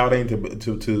are touting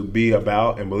to be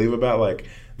about and believe about, like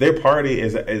their party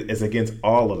is against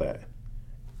all of that.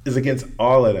 Is against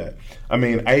all of that. I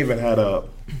mean, I even had a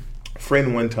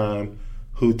friend one time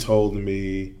who told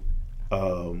me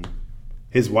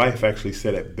his wife actually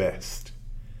said it best.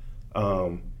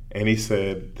 And he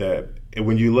said that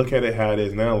when you look at it how it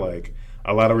is now, like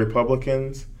a lot of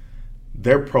Republicans,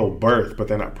 they're pro-birth, but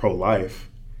they're not pro-life.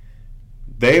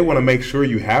 They want to make sure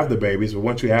you have the babies, but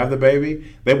once you have the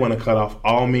baby, they want to cut off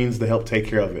all means to help take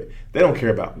care of it. They don't care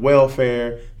about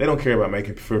welfare. They don't care about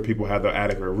making sure people have the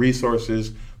adequate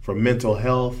resources for mental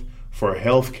health, for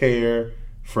health care,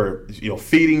 for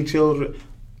feeding children.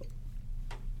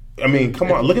 I mean,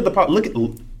 come on, look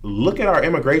at our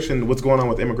immigration. What's going on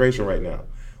with immigration right now?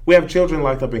 We have children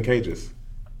locked up in cages.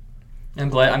 I'm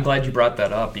glad you brought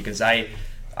that up because I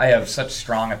have such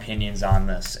strong opinions on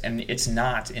this, and it's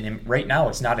not right now.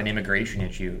 It's not an immigration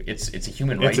issue. It's a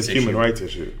human rights issue. It's a human rights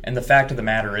issue. And the fact of the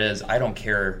matter is, I don't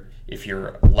care if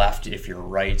you're left, if you're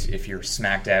right, if you're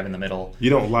smack dab in the middle. You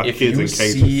don't lock kids in cages.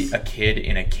 If you see a kid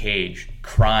in a cage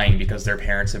crying because their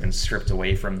parents have been stripped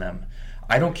away from them,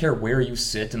 I don't care where you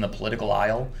sit in the political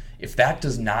aisle. If that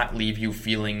does not leave you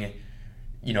feeling,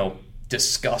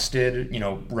 disgusted,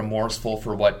 remorseful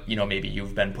for what, maybe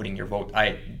you've been putting your vote,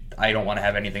 I don't want to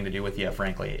have anything to do with you,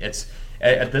 frankly. It's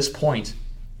at this point,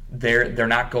 they're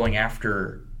not going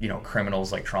after,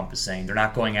 criminals like Trump is saying. They're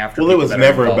not going after. Well, it was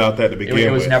never about that to begin with. It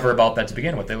was never about that to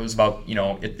begin with. It was about,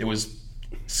 it was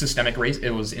systemic race. It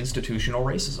was institutional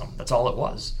racism. That's all it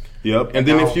was. Yep. And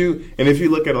then if you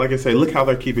look at it, like I say, look how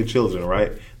they're keeping children,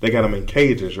 right? They got them in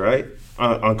cages, right?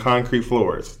 On concrete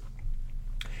floors.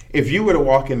 If you were to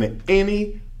walk into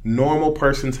any normal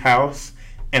person's house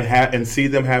and see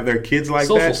them have their kids like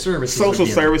that, social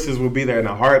services would be there in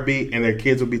a heartbeat, and their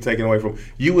kids would be taken away from.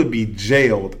 You would be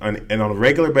jailed on a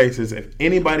regular basis if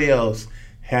anybody else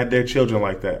had their children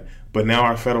like that. But now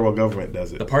our federal government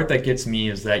does it. The part that gets me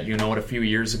is that, a few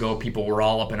years ago, people were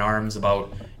all up in arms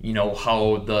about,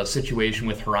 how the situation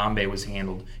with Harambe was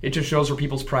handled. It just shows where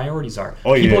people's priorities are.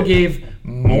 Oh, yeah. People gave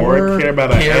more care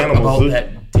about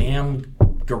that damn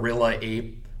gorilla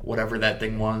ape, whatever that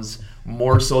thing was,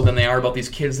 more so than they are about these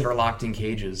kids that are locked in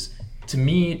cages. To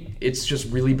me, it's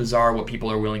just really bizarre what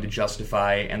people are willing to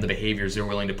justify and the behaviors they're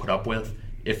willing to put up with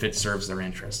if it serves their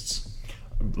interests.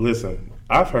 Listen,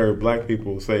 I've heard black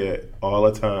people say it all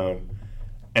the time,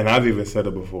 and I've even said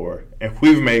it before. And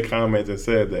we've made comments and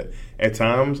said that at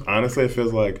times, honestly, it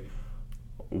feels like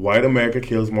white America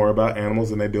cares more about animals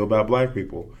than they do about black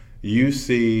people. You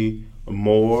see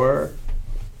more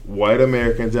white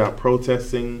Americans out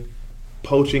protesting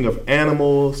poaching of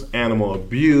animals, animal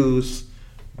abuse,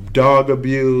 dog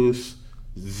abuse,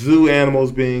 zoo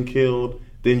animals being killed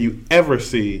than you ever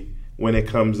see when it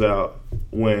comes out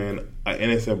when an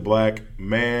innocent black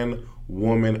man,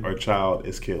 woman, or child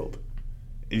is killed.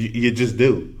 You just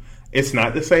do. It's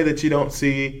not to say that you don't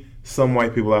see some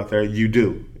white people out there. You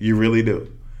do. You really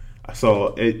do.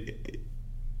 So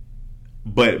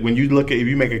but when you look at, if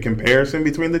you make a comparison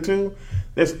between the two,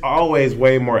 there's always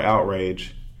way more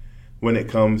outrage when it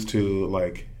comes to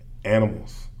like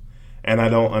animals. And I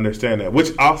don't understand that.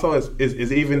 Which also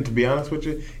is even, to be honest with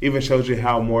you, even shows you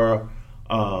how more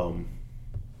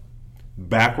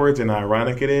backwards and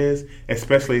ironic it is,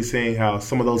 especially seeing how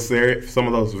some of those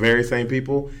very same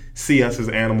people see us as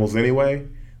animals anyway,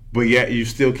 but yet you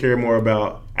still care more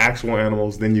about actual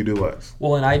animals than you do us.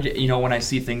 Well, and when I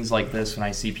see things like this, when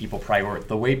I see people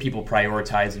the way people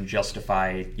prioritize and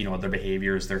justify, their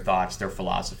behaviors, their thoughts, their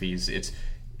philosophies, it's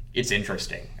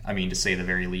interesting. I mean, to say the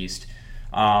very least.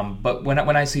 But when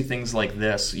I see things like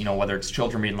this, whether it's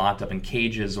children being locked up in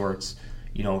cages or it's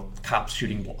cops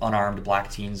shooting unarmed black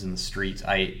teens in the streets,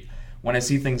 when I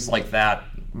see things like that,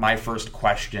 my first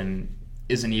question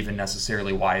isn't even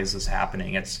necessarily why is this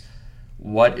happening. It's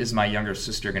what is my younger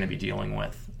sister going to be dealing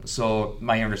with? So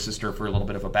my younger sister, for a little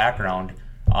bit of a background,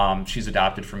 she's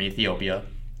adopted from Ethiopia,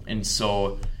 and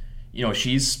so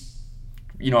she's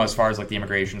as far as like the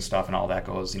immigration stuff and all that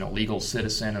goes, legal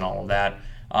citizen and all of that.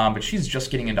 But she's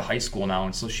just getting into high school now,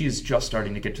 and so she's just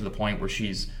starting to get to the point where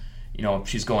she's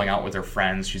going out with her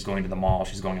friends, she's going to the mall,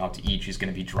 she's going out to eat, she's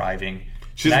going to be driving.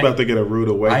 She's about to get a rude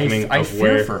awakening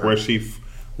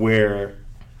where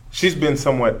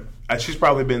she's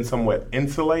probably been somewhat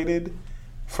insulated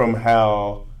from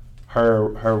how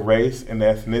her race and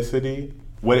ethnicity,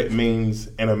 what it means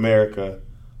in America,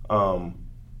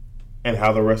 and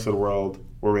how the rest of the world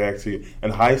will react to you.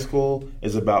 And high school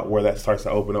is about where that starts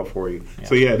to open up for you. Yeah.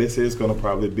 So yeah, this is going to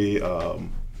probably be.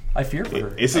 I fear for her.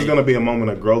 This is going to be a moment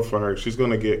of growth for her. She's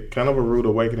going to get kind of a rude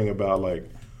awakening about like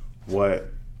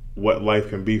what life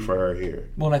can be for her here.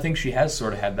 Well, and I think she has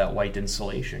sort of had that white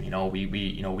insulation.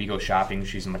 We go shopping.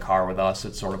 She's in the car with us.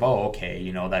 It's sort of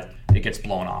that it gets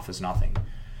blown off as nothing.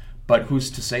 But who's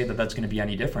to say that that's going to be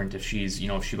any different if she's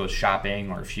if she goes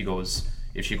shopping or if she goes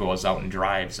out and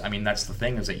drives? I mean, that's the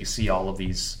thing, is that you see all of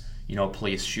these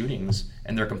police shootings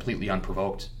and they're completely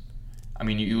unprovoked. I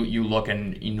mean, you look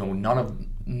and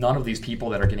none of these people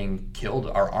that are getting killed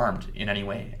are armed in any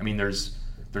way. I mean, there's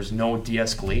no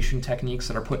de-escalation techniques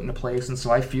that are put into place, and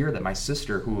so I fear that my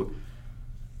sister, who,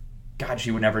 God,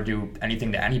 she would never do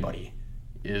anything to anybody,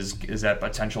 is at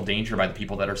potential danger by the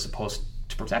people that are supposed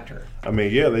to protect her. I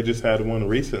mean, yeah, they just had one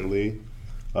recently.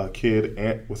 A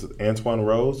kid, was it Antoine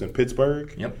Rose in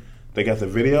Pittsburgh? Yep. They got the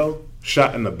video,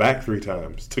 shot in the back 3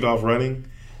 times, took off running,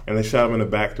 and they shot him in the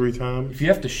back 3 times. If you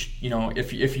have to,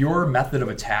 if your method of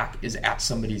attack is at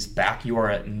somebody's back, you are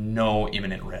at no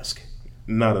imminent risk.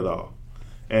 Not at all.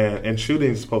 And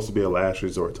shooting is supposed to be a last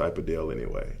resort type of deal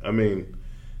anyway. I mean,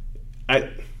 I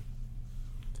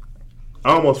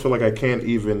almost feel like I can't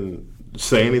even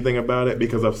say anything about it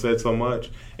because I've said so much,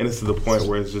 and it's to the point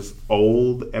where it's just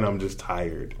old and I'm just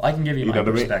tired. Well, I can give you my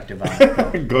perspective on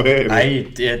it. Go ahead.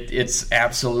 It's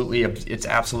absolutely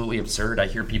absurd. I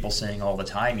hear people saying all the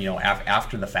time,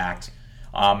 after the fact,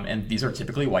 and these are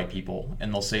typically white people,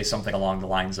 and they'll say something along the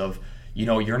lines of,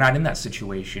 you're not in that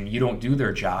situation. You don't do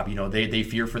their job. They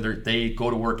fear for they go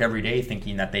to work every day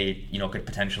thinking that they, could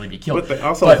potentially be killed. But they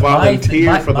also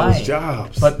volunteer for those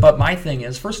jobs. But my thing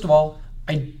is, first of all,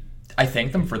 I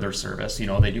thank them for their service.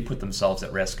 They do put themselves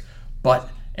at risk. But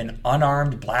an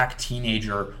unarmed black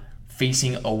teenager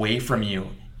facing away from you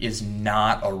is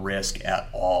not a risk at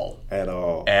all. At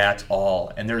all. At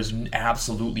all. And there's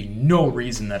absolutely no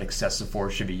reason that excessive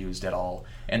force should be used at all.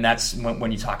 And that's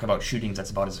when you talk about shootings, that's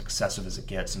about as excessive as it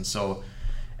gets. And so,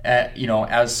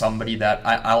 as somebody that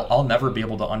I'll never be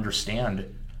able to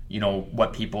understand,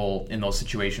 what people in those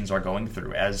situations are going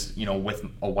through. As, with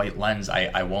a white lens,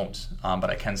 I won't. But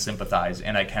I can sympathize,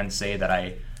 and I can say that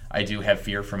I do have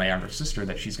fear for my younger sister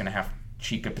that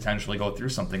she could potentially go through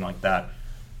something like that,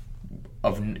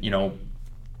 of,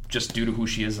 just due to who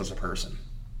she is as a person.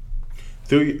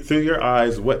 Through your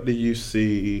eyes, what do you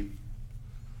see?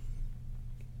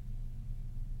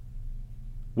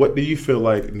 What do you feel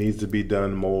like needs to be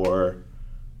done more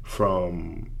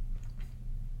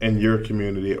in your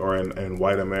community or in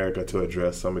white America to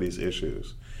address some of these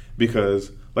issues?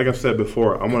 Because, like I've said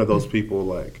before, I'm one of those people,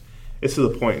 like, it's to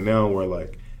the point now where,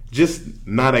 like, just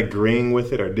not agreeing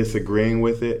with it or disagreeing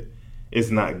with it is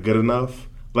not good enough.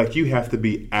 Like, you have to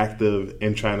be active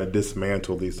in trying to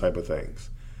dismantle these type of things.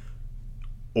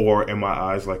 Or, in my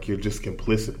eyes, like, you're just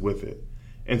complicit with it.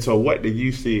 And so what do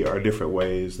you see are different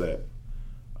ways that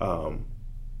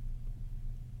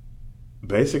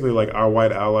basically like our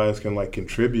white allies can like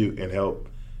contribute and help,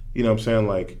 you know what I'm saying,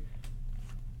 like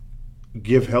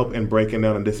give help in breaking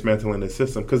down and dismantling the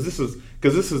system, because this is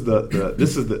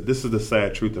the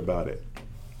sad truth about it.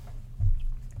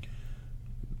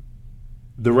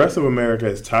 The rest of America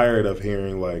is tired of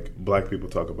hearing like black people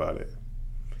talk about it.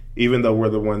 Even though we're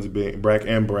the ones being black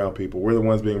and brown people, we're the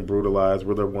ones being brutalized,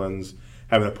 we're the ones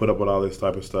having to put up with all this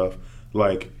type of stuff.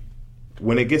 Like,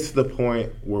 when it gets to the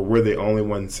point where we're the only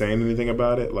ones saying anything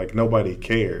about it, like, nobody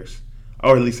cares.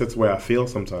 Or at least that's the way I feel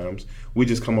sometimes. We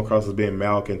just come across as being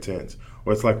malcontents,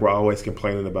 or it's like we're always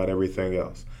complaining about everything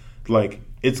else. Like,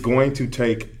 it's going to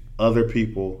take other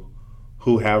people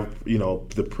who have, you know,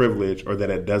 the privilege or that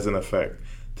it doesn't affect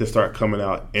to start coming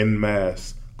out en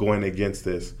masse going against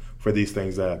this for these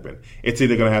things to happen. It's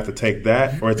either going to have to take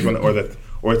that, or it's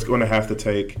going to have to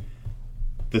take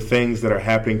the things that are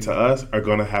happening to us are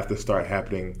going to have to start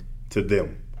happening to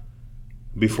them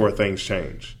before things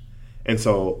change. And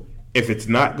so if it's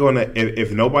not going to,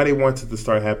 if nobody wants it to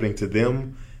start happening to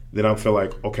them, then I feel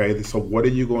like, okay, so what are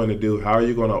you going to do? How are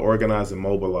you going to organize and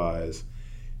mobilize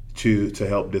to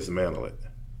help dismantle it?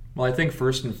 Well, I think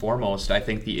first and foremost, I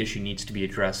think the issue needs to be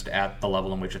addressed at the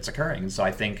level in which it's occurring. So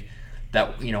I think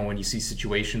that, you know, when you see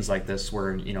situations like this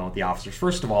where, you know, the officers,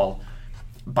 first of all,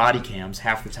 body cams,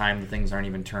 half the time the things aren't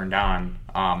even turned on.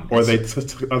 Or they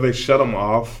shut them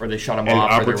off. Or they shut them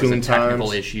off, or there was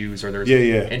technical issues, or there's...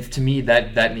 Yeah. And to me,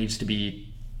 that needs to be...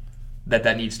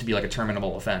 That needs to be like a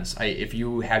terminable offense. If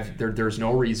you have... There's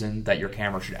no reason that your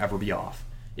camera should ever be off.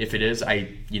 If it is,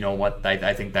 you know what,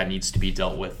 I think that needs to be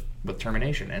dealt with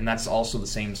termination. And that's also the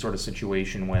same sort of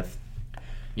situation with,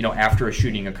 you know, after a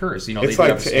shooting occurs. You know, it's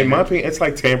like, in my opinion, it's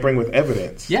like tampering with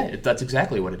evidence. Yeah, that's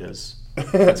exactly what it is.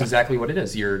 That's exactly what it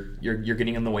is. You're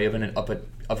getting in the way of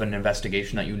an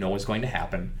investigation that you know is going to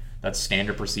happen. That's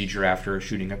standard procedure after a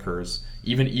shooting occurs.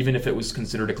 Even if it was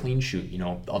considered a clean shoot, you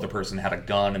know, the other person had a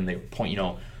gun and they point, you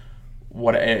know,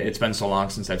 it's been so long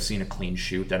since I've seen a clean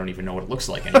shoot, I don't even know what it looks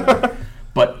like anymore.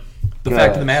 But the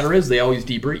fact of the matter is, they always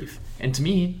debrief. And to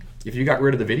me, if you got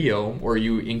rid of the video or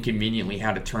you inconveniently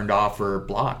had it turned off or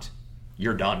blocked,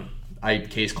 you're done.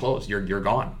 Case closed. You're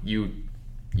gone. You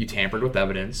tampered with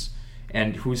evidence,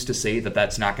 and who's to say that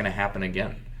that's not going to happen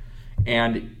again?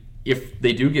 And if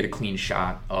they do get a clean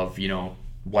shot of, you know,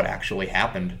 what actually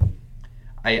happened,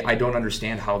 I don't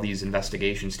understand how these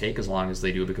investigations take as long as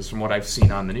they do, because from what I've seen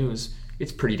on the news,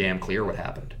 it's pretty damn clear what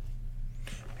happened.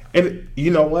 And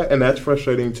you know what? And that's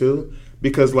frustrating too,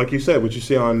 because like you said, what you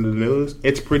see on the news,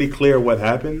 it's pretty clear what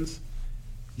happens,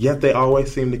 yet they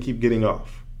always seem to keep getting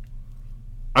off.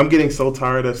 I'm getting so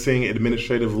tired of seeing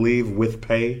administrative leave with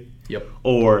pay. Yep.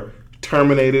 Or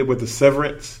terminated with a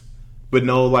severance, but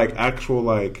no like actual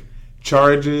like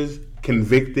charges,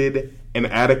 convicted, and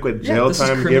adequate jail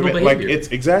time given. Behavior. Like it's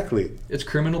exactly. It's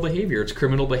criminal behavior. It's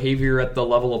criminal behavior at the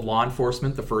level of law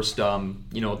enforcement, the first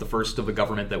of the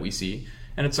government that we see.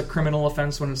 And it's a criminal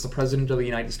offense when it's the President of the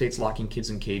United States locking kids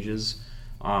in cages,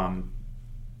 and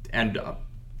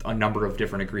a number of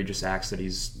different egregious acts that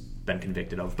he's been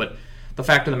convicted of. But the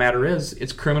fact of the matter is,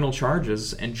 it's criminal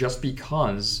charges, and just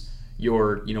because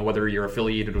you're, you know, whether you're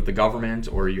affiliated with the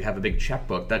government or you have a big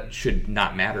checkbook, that should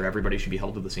not matter. Everybody should be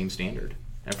held to the same standard.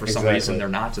 And for some reason they're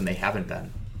not, and they haven't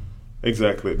been.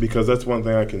 Exactly, because that's one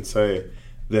thing I can say,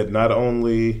 that not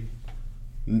only...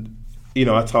 You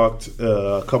know, I talked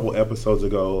a couple episodes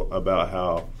ago about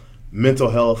how mental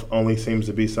health only seems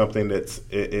to be something that's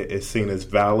is seen as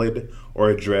valid or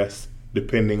addressed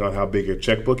depending on how big your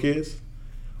checkbook is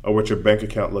or what your bank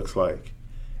account looks like.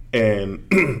 And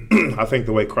I think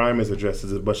the way crime is addressed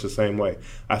is much the same way.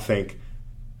 I think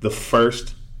the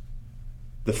first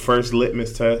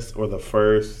litmus test or the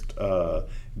first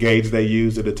gauge they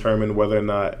use to determine whether or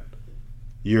not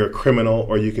you're a criminal,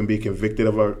 or you can be convicted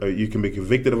of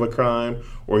a crime,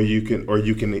 or you can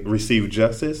receive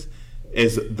justice,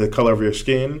 is the color of your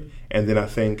skin. And then I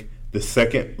think the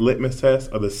second litmus test,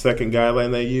 or the second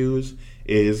guideline they use,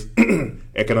 is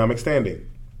economic standing.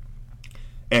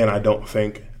 And I don't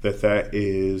think that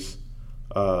is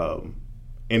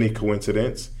any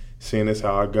coincidence, seeing as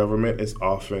how our government is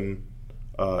often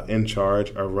in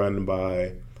charge or run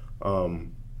by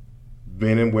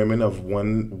men and women of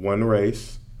one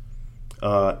race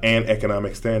and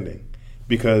economic standing,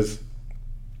 because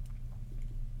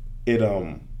it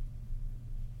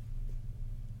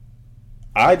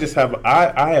I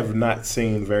have not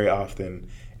seen very often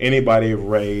anybody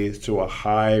raised to a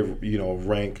high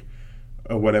rank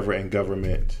or whatever in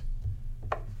government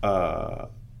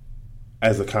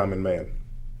as a common man,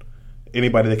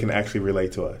 anybody that can actually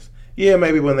relate to us. Yeah,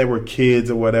 maybe when they were kids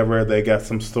or whatever, they got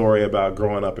some story about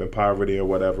growing up in poverty or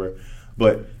whatever.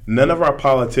 But none of our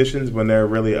politicians, when they're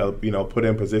really put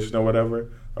in position or whatever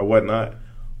or whatnot,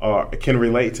 can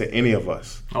relate to any of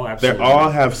us. Oh, absolutely. They all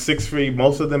have six-figure.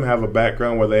 Most of them have a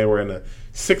background where they were in a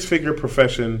six-figure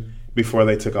profession before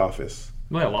they took office.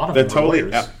 Well, a lot of they're them totally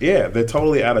are lawyers. they're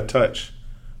totally out of touch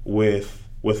with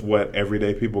what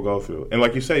everyday people go through. And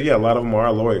like you say, a lot of them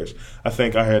are lawyers. I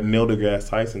think I heard Neil deGrasse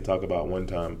Tyson talk about one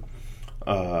time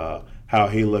how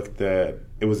he looked at,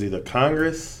 it was either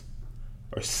Congress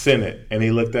or Senate, and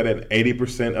he looked at it,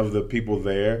 80% of the people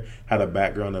there had a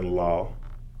background in law.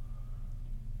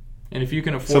 And if you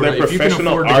can So afford, they're if you can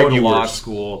professional afford to go to law arguers.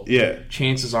 school, Yeah.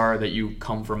 chances are that you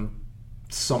come from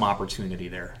some opportunity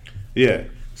there. Yeah.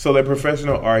 So they're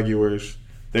professional arguers.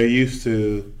 They're used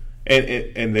to,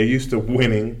 and they're used to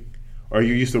winning, or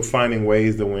you're used to finding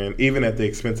ways to win, even at the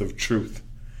expense of truth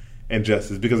and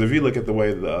justice. Because if you look at the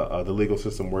way the legal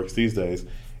system works these days,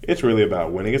 it's really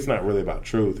about winning. It's not really about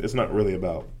truth. It's not really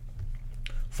about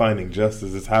finding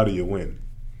justice. It's how do you win?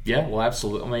 Yeah, well,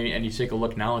 absolutely. I mean, and you take a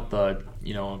look now at the,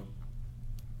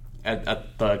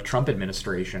 at the Trump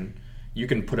administration. You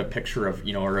can put a picture of,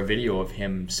 or a video of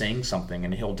him saying something,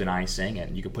 and he'll deny saying it,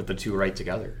 and you can put the two right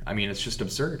together. I mean, it's just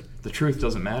absurd. The truth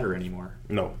doesn't matter anymore.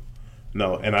 No,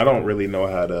 and I don't really know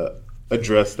how to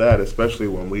address that, especially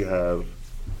when we have,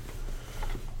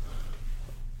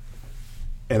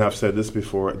 and I've said this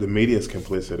before, the media is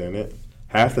complicit in it.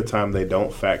 Half the time they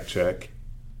don't fact check,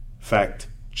 because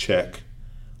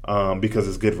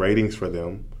it's good ratings for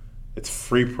them. It's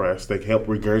free press. They help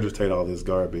regurgitate all this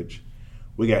garbage.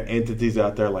 We got entities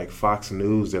out there like Fox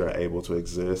News that are able to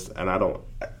exist, and how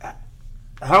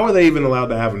are they even allowed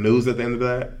to have news at the end of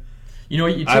that?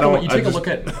 You take a look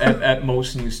at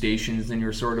most news stations, and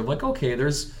you're sort of like, okay,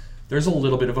 there's a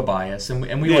little bit of a bias, and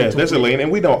we like to there's a lean, and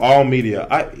we know all media.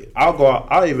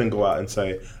 I'll even go out and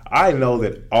say I know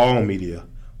that all media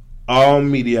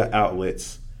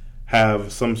outlets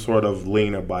have some sort of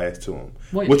lean or bias to them,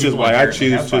 which is why I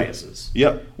choose to. Biases.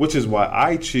 Yep, which is why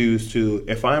I choose to.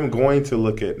 If I'm going to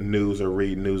look at news or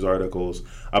read news articles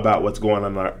about what's going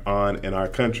on in our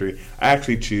country, I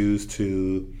actually choose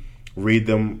to read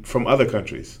them from other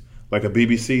countries, like a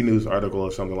BBC news article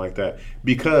or something like that,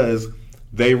 because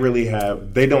they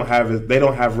don't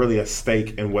have really a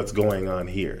stake in what's going on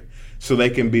here, so they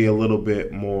can be a little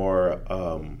bit more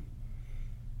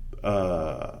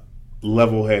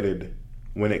level-headed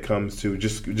when it comes to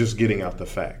just getting out the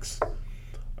facts.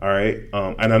 All right,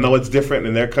 and I know it's different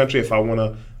in their country. If I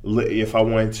want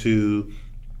to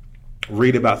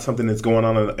read about something that's going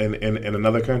on in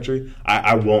another country,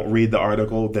 I won't read the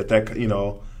article that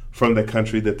from the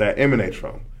country that emanates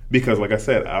from, because, like I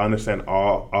said, I understand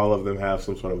all of them have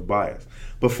some sort of bias.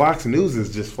 But Fox News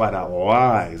is just flat out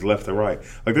lies left and right.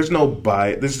 Like, there's no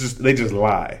bias. They just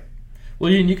lie.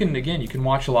 Well, you can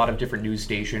watch a lot of different news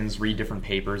stations, read different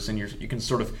papers, and you can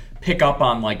sort of pick up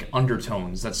on like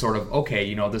undertones that sort of,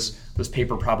 okay, this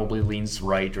paper probably leans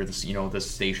right, or this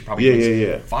station probably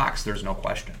leans Fox. There's no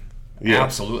question. Yeah.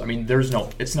 Absolutely. I mean,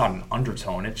 it's not an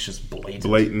undertone. It's just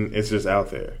blatant. It's just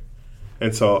out there.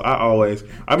 And so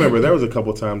I remember there was a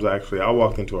couple times I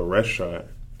walked into a restaurant,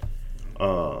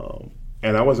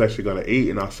 and I was actually going to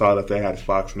eat, and I saw that they had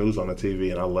Fox News on the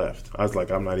TV, and I left. I was like,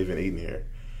 I'm not even eating here.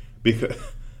 Because,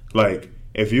 like,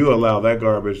 if you allow that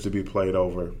garbage to be played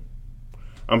over,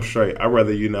 I'm straight. I'd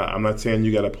rather you not. I'm not saying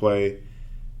you got to play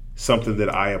something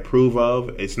that I approve of.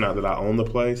 It's not that I own the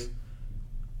place,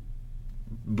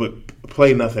 but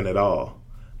play nothing at all.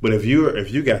 But if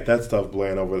you got that stuff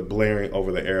blaring over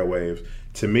the airwaves,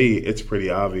 to me, it's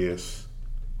pretty obvious.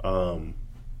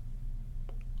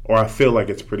 Or I feel like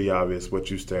it's pretty obvious what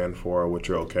you stand for or what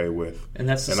you're okay with. And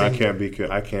that's the same. I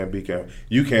can't be.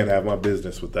 You can't have my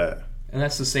business with that. And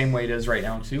that's the same way it is right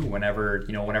now too. Whenever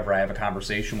I have a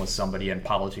conversation with somebody and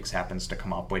politics happens to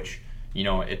come up, which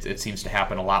it seems to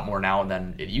happen a lot more now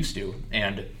than it used to.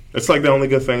 And it's like the only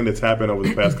good thing that's happened over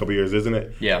the past couple of years, isn't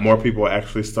it? Yeah. More people are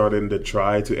actually starting to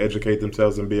try to educate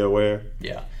themselves and be aware.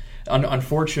 Yeah.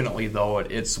 Unfortunately, though,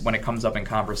 it's when it comes up in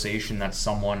conversation that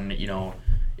someone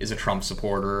is a Trump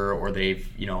supporter, or they've,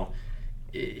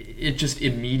 it just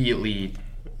immedially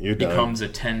becomes a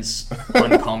tense,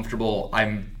 uncomfortable,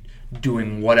 I'm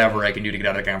doing whatever I can do to get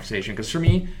out of the conversation. Because for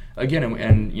me, again,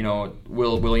 and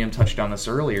William touched on this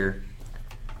earlier,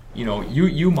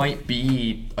 you might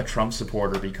be a Trump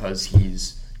supporter because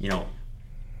he's,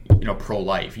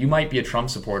 pro-life. You might be a Trump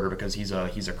supporter because he's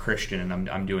a Christian, and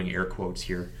I'm doing air quotes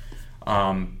here.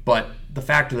 But the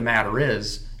fact of the matter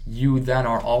is, you then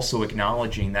are also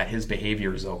acknowledging that his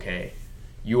behavior is okay.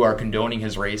 You are condoning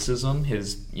his racism,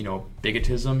 his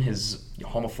bigotism, his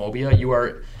homophobia.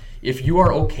 if you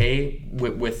are okay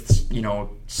with you know,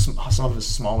 some of his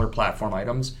smaller platform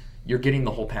items, you're getting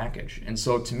the whole package. And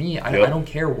so to me, I don't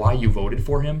care why you voted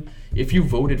for him. If you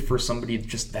voted for somebody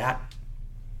just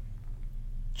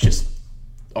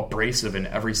abrasive in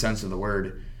every sense of the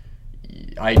word,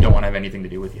 I don't want to have anything to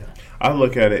do with you. I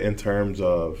look at it in terms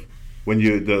of when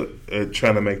you're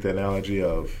trying to make the analogy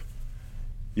of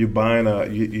you buying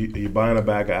a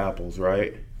bag of apples,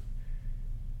 right?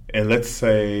 And let's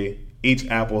say each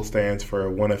apple stands for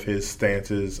one of his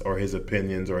stances or his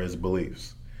opinions or his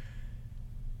beliefs.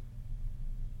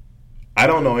 I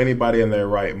don't know anybody in their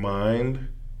right mind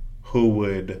who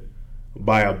would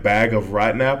buy a bag of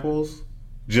rotten apples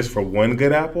just for one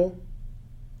good apple.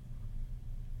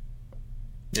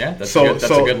 Yeah, that's a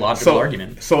good logical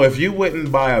argument. So if you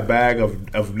wouldn't buy a bag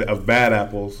of bad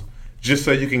apples just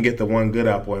so you can get the one good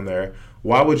apple in there,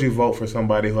 why would you vote for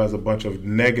somebody who has a bunch of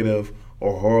negative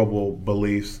or horrible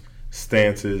beliefs,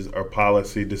 stances, or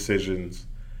policy decisions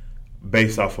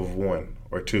based off of one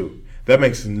or two? That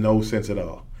makes no sense at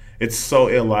all. It's so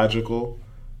illogical.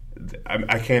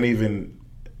 I can't even.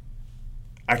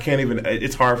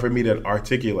 It's hard for me to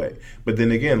articulate. But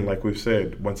then again, like we've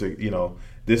said,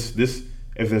 this.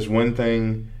 If there's one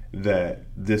thing that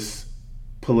this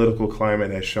political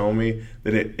climate has shown me,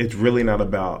 that it's really not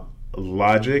about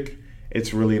logic.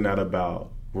 It's really not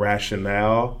about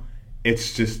rationale.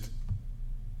 It's just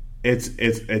it's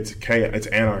chaos. It's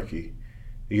anarchy.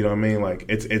 You know what I mean? Like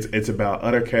it's about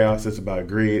utter chaos. It's about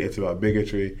greed. It's about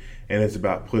bigotry, and it's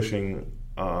about pushing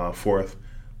forth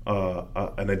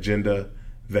an agenda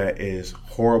that is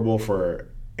horrible for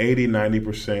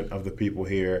 80-90% of the people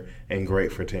here and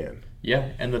great for 10.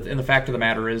 Yeah, and the fact of the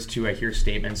matter is, too, I hear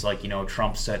statements like,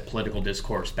 Trump set political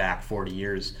discourse back 40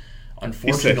 years.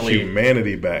 Unfortunately, he set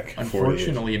humanity back 40 years.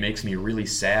 Unfortunately, it makes me really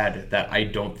sad that I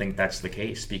don't think that's the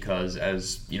case because,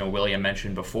 as William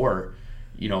mentioned before,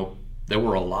 there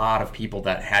were a lot of people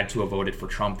that had to have voted for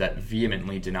Trump that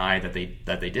vehemently deny that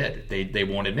they did. They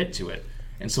won't admit to it.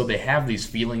 And so they have these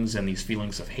feelings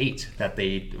of hate that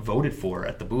they voted for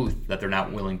at the booth that they're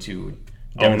not willing to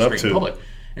demonstrate in public.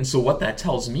 And so what that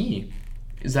tells me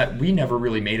is that we never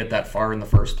really made it that far in the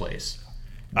first place.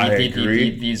 I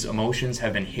agree. These emotions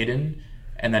have been hidden,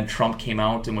 and then Trump came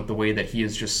out, and with the way that he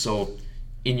is just so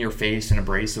in your face and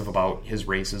abrasive about his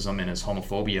racism and his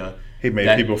homophobia, he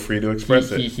made people free to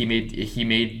express it. He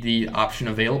made the option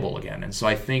available again. And so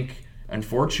I think,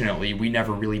 unfortunately, we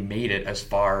never really made it as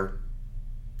far.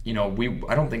 I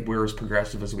don't think we're as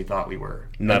progressive as we thought we were.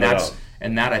 Not at all.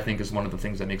 And that, I think, is one of the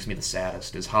things that makes me the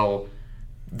saddest, is how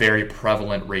very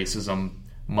prevalent racism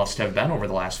must have been over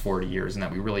the last 40 years, and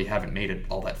that we really haven't made it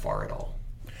all that far at all.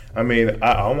 I mean,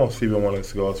 I almost even want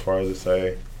to go as far as to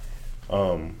say,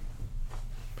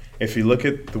 if you look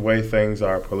at the way things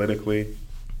are politically,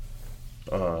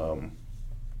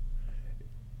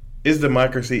 is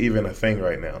democracy even a thing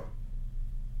right now?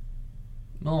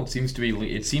 No, it seems to be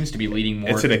leading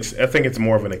more. I think it's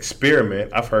more of an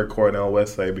experiment. I've heard Cornel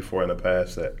West say before in the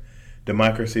past that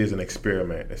democracy is an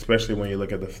experiment, especially when you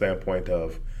look at the standpoint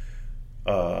of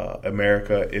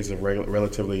America is a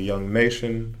relatively young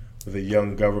nation with a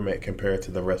young government compared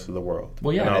to the rest of the world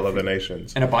and all other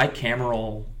nations. And a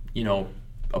bicameral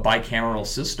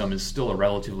system is still a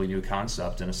relatively new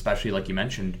concept, and especially like you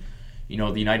mentioned, the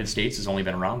United States has only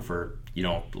been around for a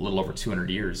little over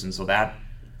 200 years, and so that.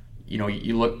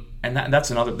 You look, and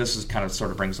that's another. This is kind of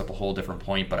sort of brings up a whole different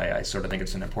point, but I sort of think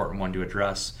it's an important one to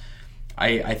address.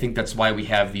 I think that's why we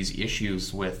have these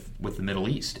issues with the Middle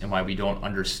East, and why we don't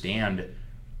understand.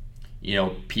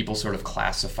 People sort of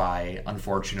classify,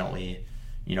 unfortunately,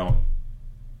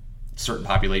 certain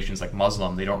populations like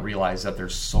Muslim. They don't realize that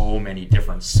there's so many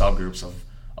different subgroups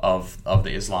of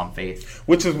the Islam faith.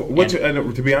 Which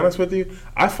to be honest with you,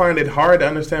 I find it hard to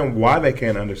understand why they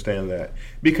can't understand that.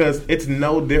 Because it's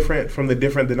no different from the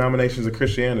different denominations of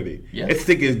Christianity. Yeah. It's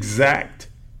the exact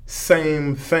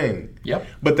same thing. Yep.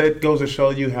 But that goes to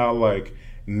show you how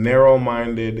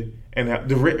narrow-minded and how,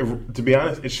 to be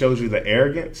honest, it shows you the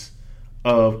arrogance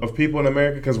of people in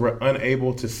America, because we're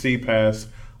unable to see past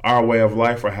our way of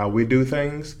life or how we do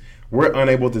things. We're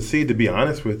unable to see, to be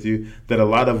honest with you, that a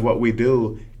lot of what we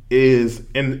do is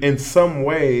in some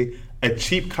way a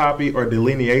cheap copy or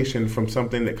delineation from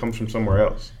something that comes from somewhere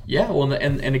else. Yeah, well,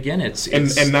 and again, it's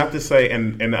and not to say,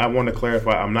 and I want to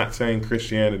clarify, I'm not saying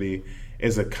Christianity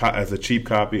is as a cheap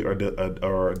copy or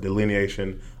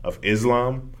delineation of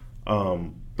Islam.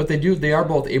 But they are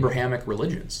both Abrahamic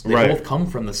religions. They both come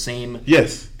from the same.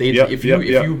 Yes. If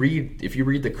you read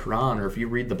the Quran or if you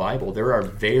read the Bible, there are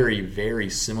very, very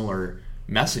similar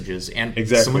messages and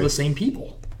some of the same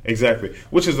people. Exactly.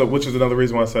 Which is another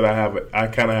reason why I said I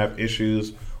kind of have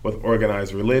issues with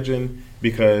organized religion,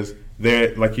 because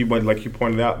they're like you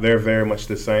pointed out, they're very much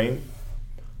the same.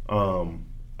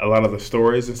 A lot of the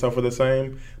stories and stuff are the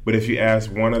same, but if you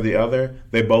ask one or the other,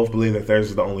 they both believe that theirs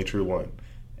is the only true one.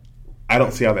 I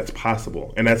don't see how that's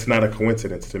possible, and that's not a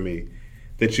coincidence to me,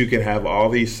 that you can have all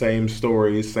these same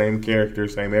stories, same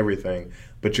characters, same everything,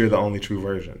 but you're the only true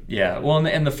version. Yeah, well,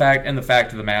 and the fact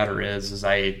of the matter is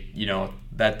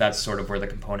that's sort of where the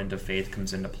component of faith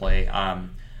comes into play.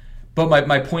 But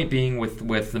my point being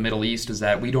with the Middle East is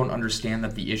that we don't understand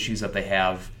that the issues that they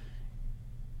have,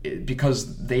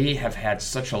 because they have had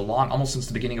such a long, almost since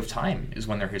the beginning of time is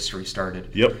when their history started.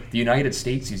 Yep. The United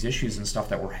States, these issues and stuff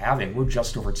that we're having, we're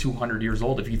just over 200 years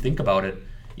old. If you think about it,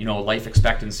 life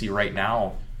expectancy right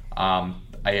now,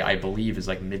 I believe is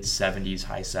like mid-70s,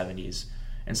 high 70s.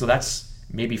 And so that's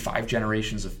maybe 5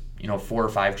 generations of, 4 or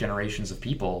 5 generations of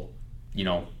people,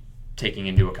 taking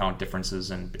into account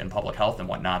differences in public health and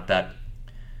whatnot that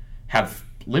have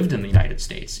lived in the United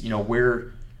States.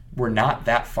 We're not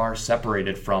that far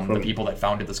separated from the people that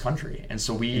founded this country. And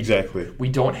so we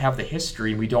don't have the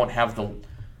history, we don't have the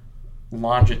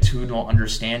longitudinal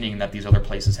understanding that these other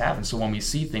places have. And so when we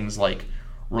see things like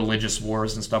religious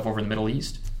wars and stuff over in the Middle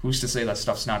East, who's to say that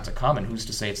stuff's not to come, and who's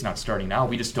to say it's not starting now?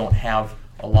 We just don't have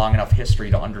a long enough history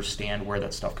to understand where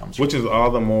that stuff comes from. Which is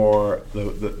all the more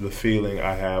the feeling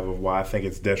I have of why I think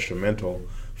it's detrimental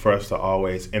for us to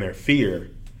always interfere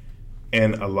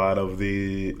in a lot of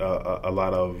these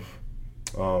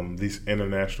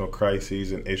international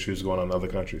crises and issues going on in other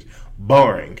countries,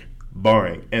 barring,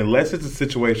 unless it's a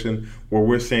situation where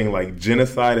we're seeing like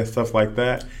genocide and stuff like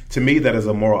that. To me, that is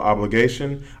a moral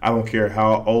obligation. I don't care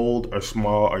how old or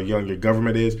small or young your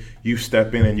government is. You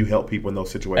step in and you help people in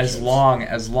those situations. As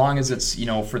long as it's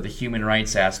for the human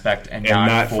rights aspect and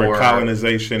not for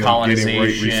colonization and getting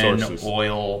resources,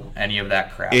 oil, any of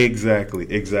that crap. Exactly.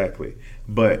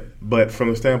 But from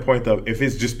the standpoint of, if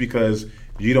it's just because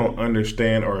you don't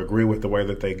understand or agree with the way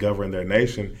that they govern their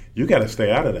nation, you got to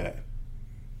stay out of that.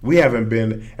 We haven't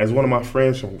been, as one of my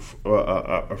friends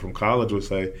from college would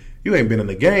say, you ain't been in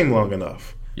the game long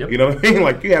enough. Yep. You know what I mean?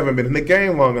 Like, you haven't been in the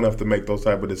game long enough to make those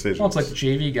type of decisions. Well, it's like the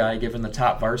JV guy giving the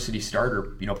top varsity starter,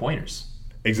 pointers.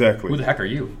 Exactly. Who the heck are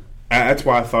you? That's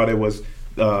why I thought it was.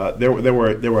 There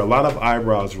were a lot of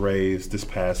eyebrows raised this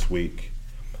past week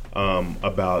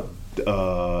about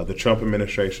the Trump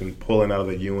administration pulling out of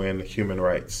the UN Human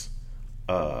Rights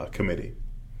Committee.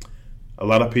 A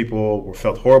lot of people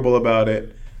felt horrible about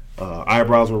it.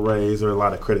 Eyebrows were raised. There was a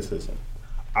lot of criticism.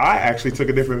 I actually took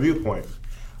a different viewpoint.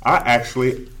 I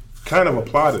actually kind of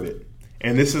applauded it.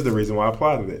 And this is the reason why I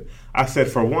applauded it. I said,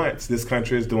 for once, this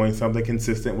country is doing something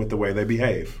consistent with the way they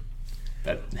behave.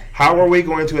 How are we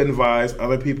going to advise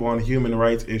other people on human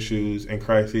rights issues and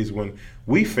crises when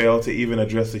we fail to even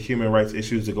address the human rights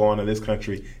issues that go on in this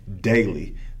country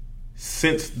daily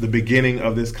since the beginning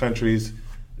of this country's,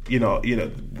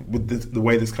 with the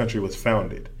way this country was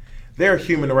founded? There are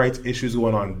human rights issues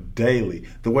going on daily.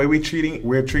 The way we're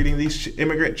treating these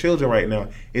immigrant children right now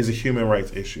is a human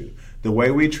rights issue. The way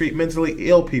we treat mentally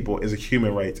ill people is a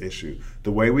human rights issue.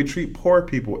 The way we treat poor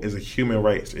people is a human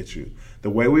rights issue. The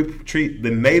way we treat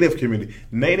the Native community.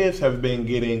 Natives have been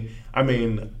getting,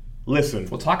 listen.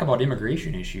 We'll talk about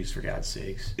immigration issues, for God's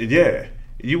sakes. Yeah.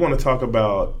 You want to talk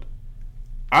about,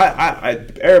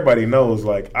 everybody knows,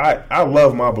 like, I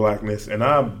love my blackness, and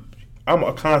I'm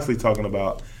constantly talking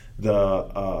about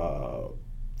the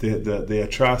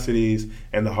atrocities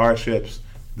and the hardships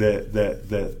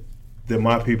that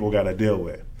my people got to deal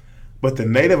with. But the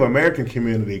Native American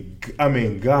community,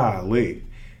 golly,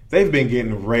 they've been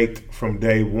getting raked from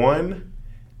day one,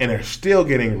 and they're still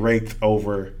getting raked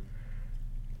over,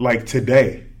 like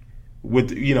today.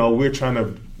 With we're trying to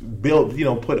build,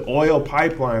 put oil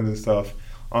pipelines and stuff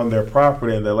on their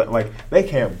property, and they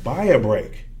can't buy a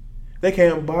break. They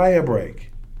can't buy a break.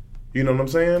 You know what I'm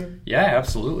saying? Yeah,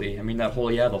 absolutely. The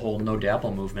whole No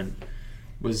DAPL movement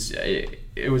was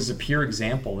a pure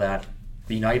example that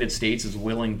the United States is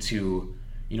willing to,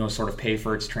 sort of pay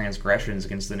for its transgressions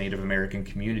against the Native American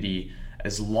community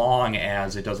as long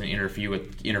as it doesn't interfere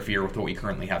with what we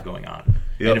currently have going on.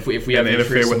 Yep. And if we have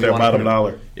interfere with their bottom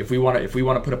dollar. If we want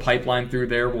to put a pipeline through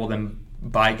there, well then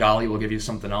by golly, we'll give you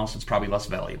something else. It's probably less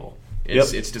valuable.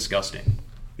 It's disgusting.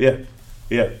 Yeah.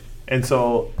 And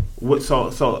so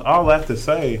all that to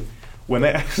say, when they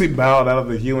actually bowed out of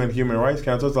the UN Human Rights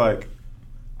Council, it's like,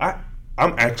 I'm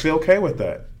actually okay with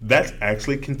that. That's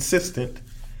actually consistent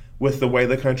with the way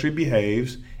the country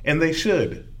behaves, and they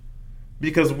should,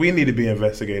 because we need to be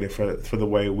investigated for the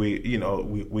way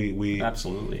we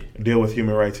absolutely deal with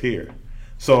human rights here.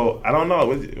 So I don't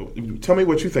know. Tell me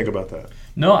what you think about that.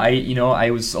 No,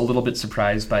 I was a little bit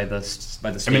surprised by the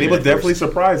statement. I mean, it was definitely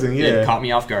surprising. Yeah, it caught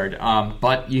me off guard.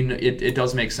 But it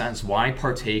does make sense. Why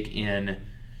partake in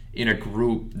a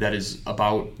group that is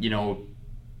about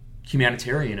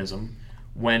humanitarianism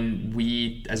when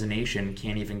we as a nation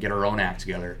can't even get our own act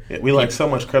together? We lack so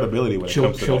much credibility when it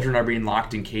comes to children are being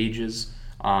locked in cages.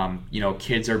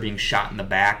 Kids are being shot in the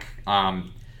back.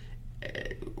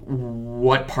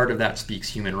 What part of that speaks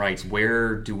human rights?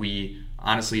 Where do we,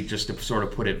 honestly, just to sort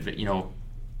of put it, kind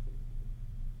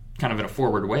of in a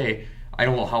forward way, I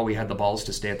don't know how we had the balls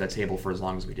to stay at that table for as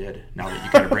long as we did. Now that you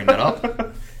kind of bring that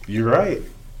up, You're right.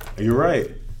 You're right,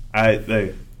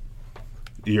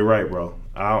 bro.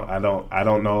 I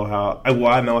don't know how. Well,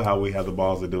 I know how we have the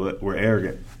balls to do it. We're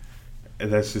arrogant.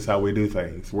 And that's just how we do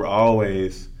things. We're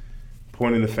always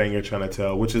pointing the finger, trying to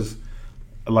tell, which is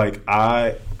like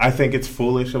I think it's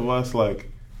foolish of us.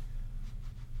 Like,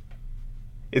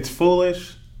 it's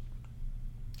foolish.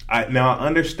 I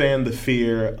understand the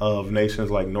fear of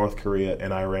nations like North Korea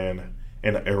and Iran.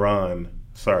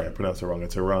 Sorry, I pronounced it wrong.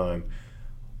 It's Iran.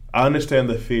 I understand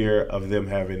the fear of them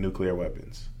having nuclear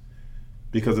weapons,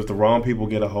 because if the wrong people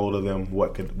get a hold of them,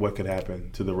 what could happen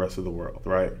to the rest of the world,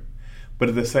 right? But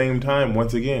at the same time,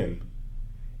 once again,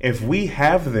 if we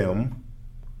have them,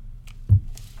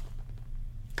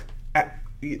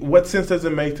 what sense does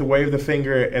it make to wave the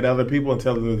finger at other people and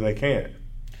tell them that they can't?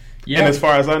 Yeah. And as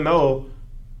far as I know,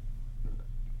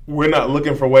 we're not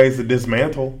looking for ways to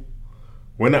dismantle.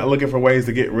 We're not looking for ways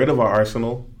to get rid of our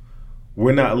arsenal.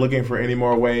 We're not looking for any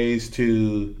more ways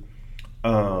to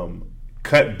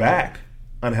cut back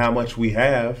on how much we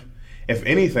have. If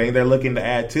anything, they're looking to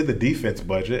add to the defense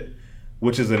budget,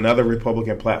 which is another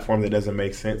Republican platform that doesn't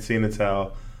make sense, seeing as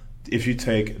how if you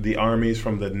take the armies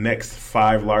from the next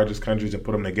 5 largest countries and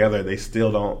put them together, they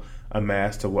still don't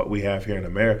amass to what we have here in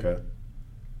America.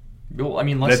 Well, I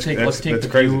mean, let's take the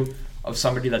crazy view of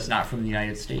somebody that's not from the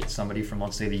United States, somebody from,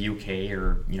 let's say, the UK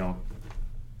or,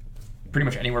 pretty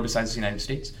much anywhere besides the United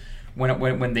States.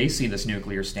 When they see this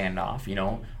nuclear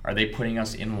standoff, are they putting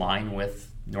us in line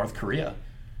with North Korea?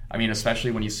 I mean,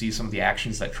 especially when you see some of the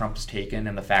actions that Trump has taken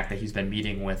and the fact that he's been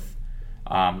meeting with,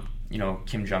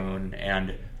 Kim Jong-un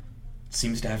and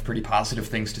seems to have pretty positive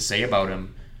things to say about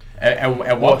him.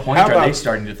 At what point are they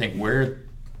starting to think we're...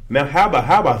 Now, how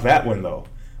about that one, though?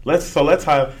 Let's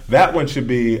have that one should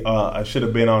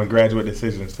have been on Graduate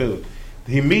Decisions too.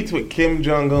 He meets with Kim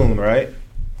Jong-un, right?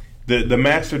 The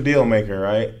master deal maker,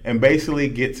 right? And basically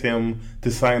gets him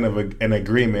to sign an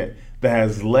agreement that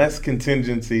has less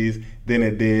contingencies than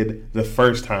it did the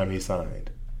first time he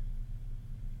signed.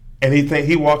 And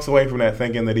he walks away from that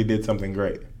thinking that he did something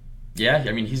great. Yeah,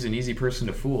 I mean, he's an easy person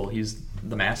to fool. He's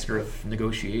the master of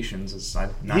negotiations.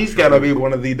 He's got to be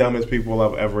one of the dumbest people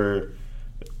I've ever...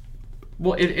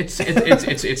 Well, it's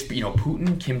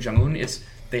Putin, Kim Jong-un.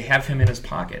 They have him in his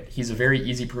pocket. He's a very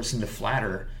easy person to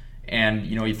flatter, and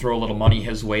you throw a little money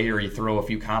his way, or you throw a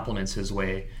few compliments his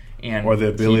way, or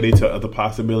the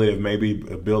possibility of maybe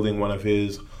building one of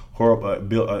his horrible,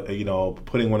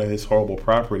 putting one of his horrible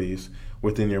properties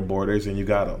within your borders, and you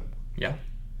got him. Yeah.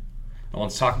 Well,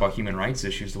 let's talk about human rights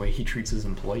issues, the way he treats his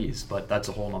employees, but that's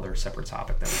a whole other separate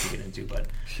topic that we can get into. But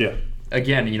yeah.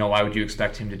 Again, why would you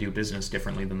expect him to do business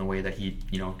differently than the way that he,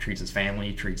 treats his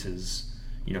family, treats his,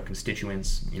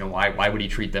 constituents? Why would he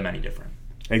treat them any different?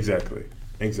 Exactly.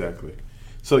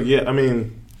 So yeah, I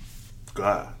mean,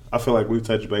 God, I feel like we've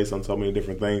touched base on so many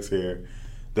different things here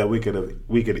that we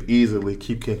could easily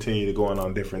continue to going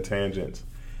on different tangents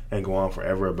and go on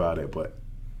forever about it. But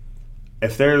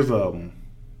if there's one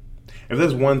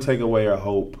takeaway or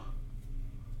hope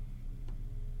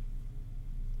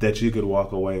that you could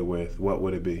walk away with, what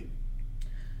would it be?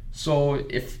 So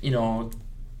if,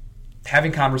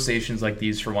 having conversations like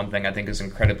these, for one thing, I think is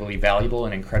incredibly valuable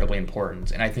and incredibly important.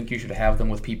 And I think you should have them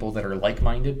with people that are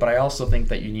like-minded, but I also think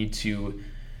that you need to,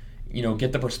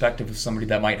 get the perspective of somebody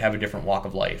that might have a different walk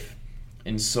of life.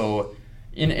 And so,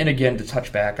 and again, to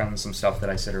touch back on some stuff that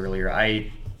I said earlier,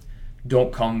 I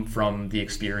don't come from the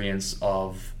experience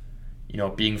of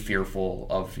being fearful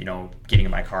of, getting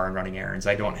in my car and running errands.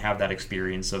 I don't have that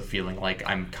experience of feeling like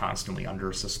I'm constantly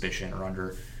under suspicion or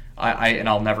under, and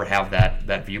I'll never have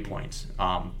that viewpoint.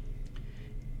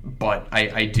 But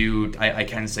I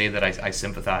can say that I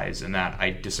sympathize and that I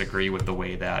disagree with the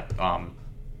way that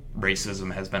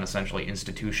racism has been essentially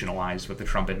institutionalized with the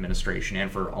Trump administration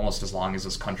and for almost as long as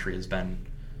this country has been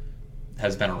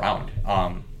around.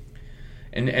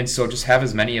 And so just have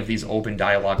as many of these open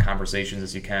dialogue conversations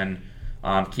as you can.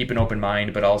 Keep an open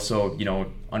mind, but also,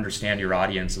 understand your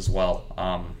audience as well.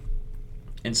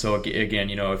 And so again,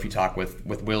 if you talk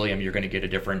with William, you're going to get a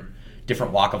different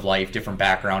walk of life, different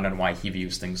background on why he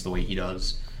views things the way he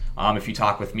does. If you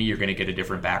talk with me, you're going to get a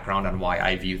different background on why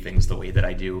I view things the way that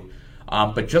I do.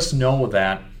 But just know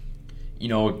that,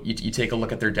 you take a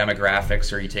look at their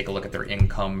demographics, or you take a look at their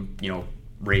income,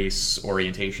 race,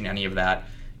 orientation, any of that.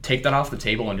 Take that off the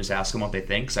table and just ask them what they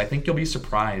think. Because I think you'll be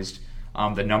surprised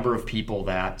the number of people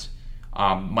that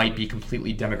might be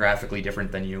completely demographically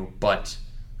different than you, but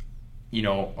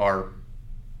are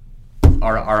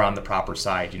on the proper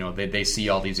side. They see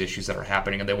all these issues that are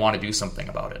happening and they want to do something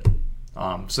about it.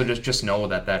 So just know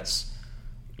that's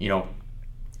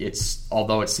it's,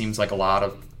 although it seems like a lot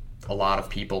of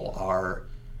people are,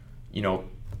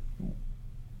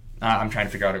 I'm trying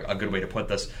to figure out a good way to put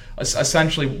this.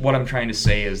 Essentially, what I'm trying to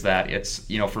say is that it's,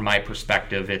 from my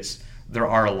perspective, there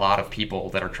are a lot of people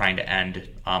that are trying to end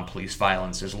police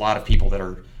violence. There's a lot of people that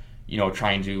are,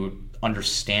 trying to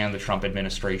understand the Trump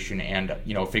administration and,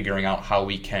 figuring out how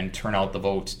we can turn out the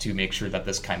vote to make sure that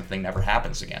this kind of thing never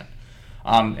happens again.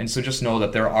 And so just know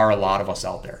that there are a lot of us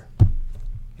out there.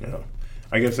 Yeah.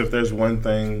 I guess if there's one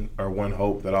thing or one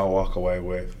hope that I'll walk away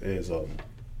with is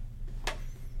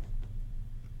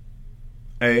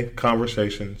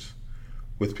conversations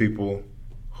with people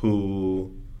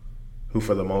who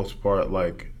for the most part,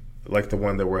 like the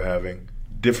one that we're having,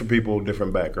 different people,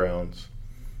 different backgrounds,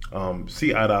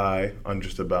 see eye to eye on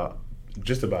just about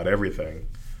everything,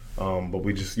 but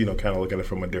we just kind of look at it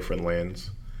from a different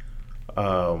lens.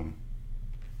 A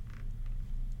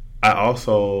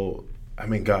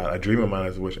dream of mine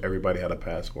is wish everybody had a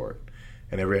passport,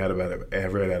 and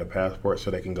everybody had a passport so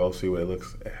they can go see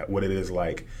what it is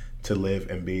like to live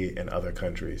and be in other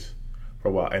countries for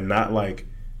a while, and not like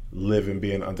live and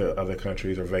be in other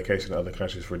countries or vacation in other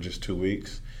countries for just 2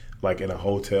 weeks, like in a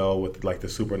hotel with like the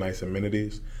super nice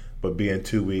amenities, but be in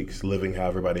 2 weeks living how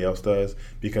everybody else does,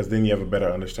 because then you have a better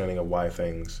understanding of why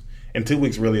things. And 2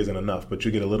 weeks really isn't enough, but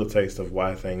you get a little taste of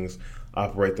why things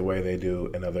operate the way they do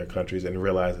in other countries, and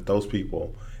realize that those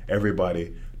people,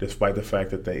 everybody, despite the fact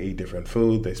that they eat different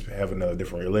food, they have another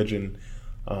different religion,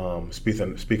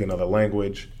 speak another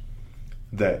language,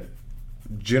 that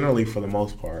generally, for the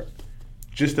most part,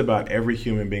 just about every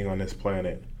human being on this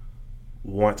planet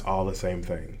wants all the same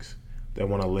things. They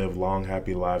want to live long,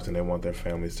 happy lives, and they want their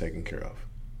families taken care of.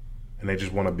 And they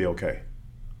just want to be okay.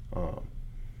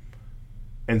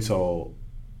 And so,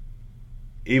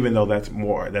 even though that's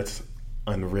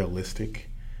unrealistic,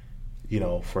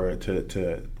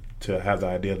 to have the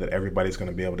idea that everybody's going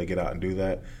to be able to get out and do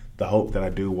that, the hope that I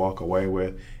do walk away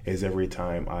with is every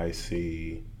time I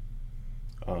see,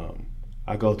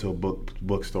 I go to a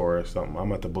bookstore or something.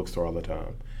 I'm at the bookstore all the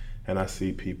time, and I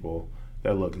see people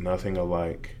that look nothing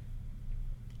alike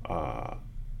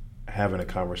having a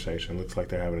conversation. Looks like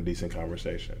they're having a decent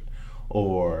conversation.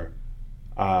 Or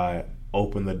I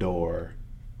open the door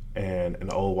and an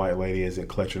old white lady isn't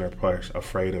clutching her purse,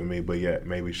 afraid of me, but yet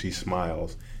maybe she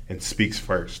smiles and speaks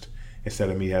first instead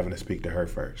of me having to speak to her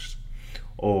first.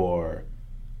 Or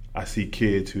I see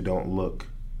kids who don't look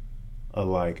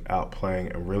alike out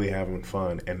playing and really having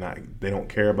fun, and they don't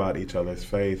care about each other's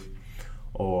faith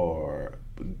or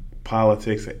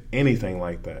politics or anything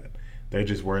like that. They're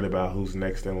just worried about who's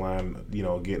next in line,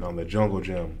 getting on the jungle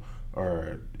gym,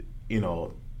 or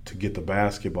to get the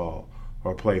basketball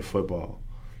or play football.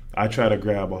 I try to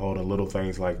grab a hold of little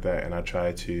things like that, and I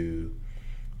try to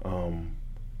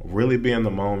really be in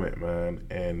the moment, man,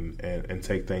 and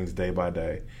take things day by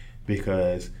day,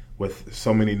 because with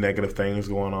so many negative things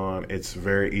going on, it's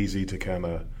very easy to kind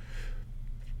of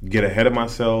get ahead of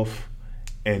myself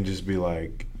and just be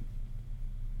like,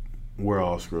 we're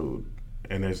all screwed,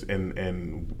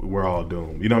 and we're all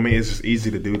doomed. You know what I mean? It's just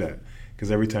easy to do that,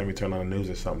 because every time you turn on the news,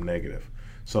 there's something negative.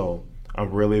 So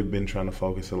I've really been trying to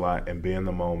focus a lot and be in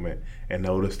the moment and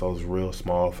notice those real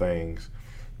small things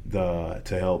to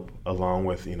help, along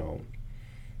with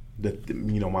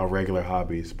my regular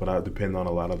hobbies. But I depend on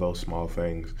a lot of those small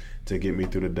things to get me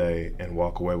through the day and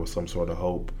walk away with some sort of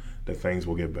hope that things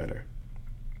will get better.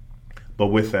 But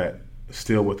with that,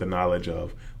 still with the knowledge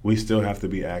of we still have to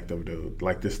be active, dude.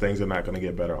 Like, these things are not going to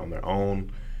get better on their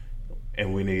own,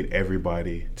 and we need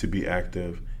everybody to be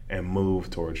active and move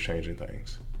towards changing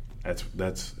things.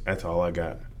 That's all I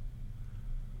got.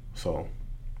 So,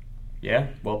 yeah,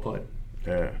 well put.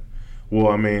 Yeah.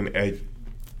 Well, hey,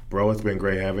 bro, it's been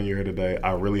great having you here today.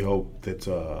 I really hope that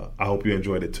I hope you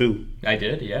enjoyed it too. I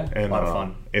did, yeah. And a lot of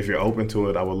fun. If you're open to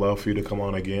it, I would love for you to come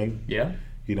on again. Yeah.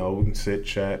 We can sit,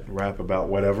 chat, rap about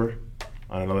whatever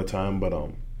on another time. But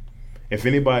if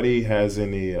anybody has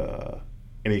any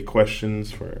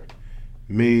questions for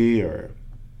me or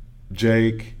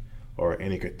Jake or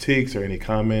any critiques or any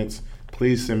comments,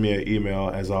 please send me an email.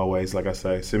 As always, like I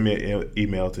say, send me an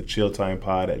email to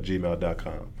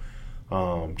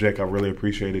chilltimepod@gmail.com. Jake, I really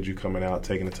appreciated you coming out,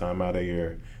 taking the time out of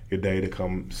your day to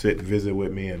come sit and visit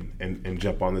with me and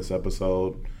jump on this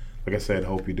episode. Like I said,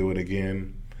 hope you do it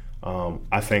again.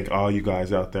 I thank all you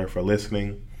guys out there for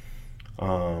listening.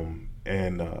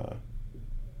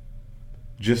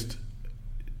 Just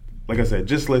like I said,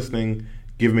 just listening.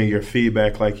 Give me your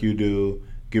feedback like you do.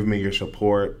 Give me your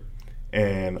support.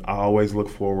 And I always look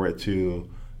forward to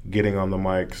getting on the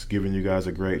mics, giving you guys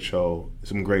a great show,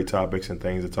 some great topics and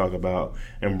things to talk about,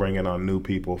 and bringing on new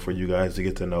people for you guys to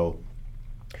get to know.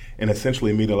 And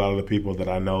essentially meet a lot of the people that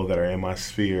I know that are in my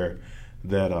sphere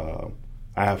that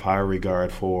I have high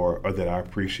regard for, or that I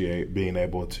appreciate being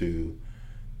able to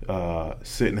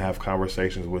sit and have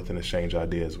conversations with and exchange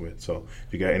ideas with. So,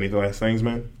 you got any last things,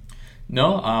 man?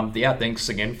 No, thanks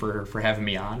again for having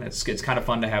me on. It's kind of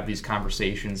fun to have these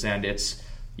conversations, and it's,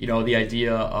 the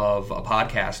idea of a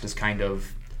podcast is kind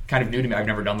of new to me. I've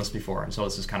never done this before, and so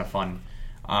this is kind of fun.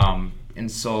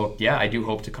 And so, I do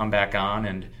hope to come back on,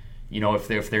 and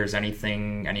if there's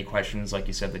any questions, like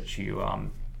you said, that you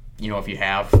if you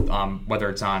have, whether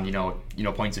it's on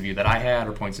points of view that I had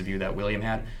or points of view that William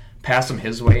had, pass them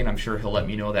his way, and I'm sure he'll let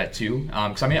me know that too.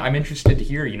 Because I'm interested to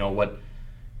hear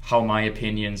how my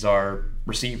opinions are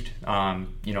received,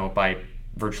 by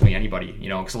virtually anybody,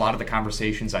 because a lot of the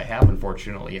conversations I have,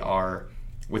 unfortunately, are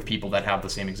with people that have the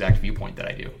same exact viewpoint that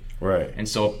I do. Right. And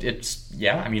so it's,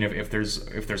 if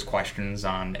there's questions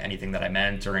on anything that I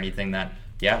meant or anything that,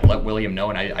 let William know,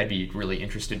 and I'd be really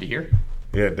interested to hear.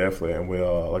 Yeah, definitely. And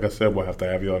we'll, like I said, we'll have to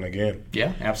have you on again.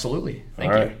 Yeah, absolutely.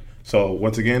 Thank you. So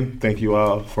once again, thank you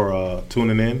all for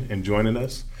tuning in and joining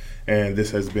us. And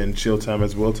this has been Chill Time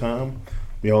is Will Time.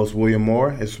 Your host, William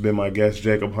Moore. This has been my guest,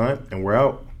 Jacob Hunt, and we're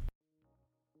out.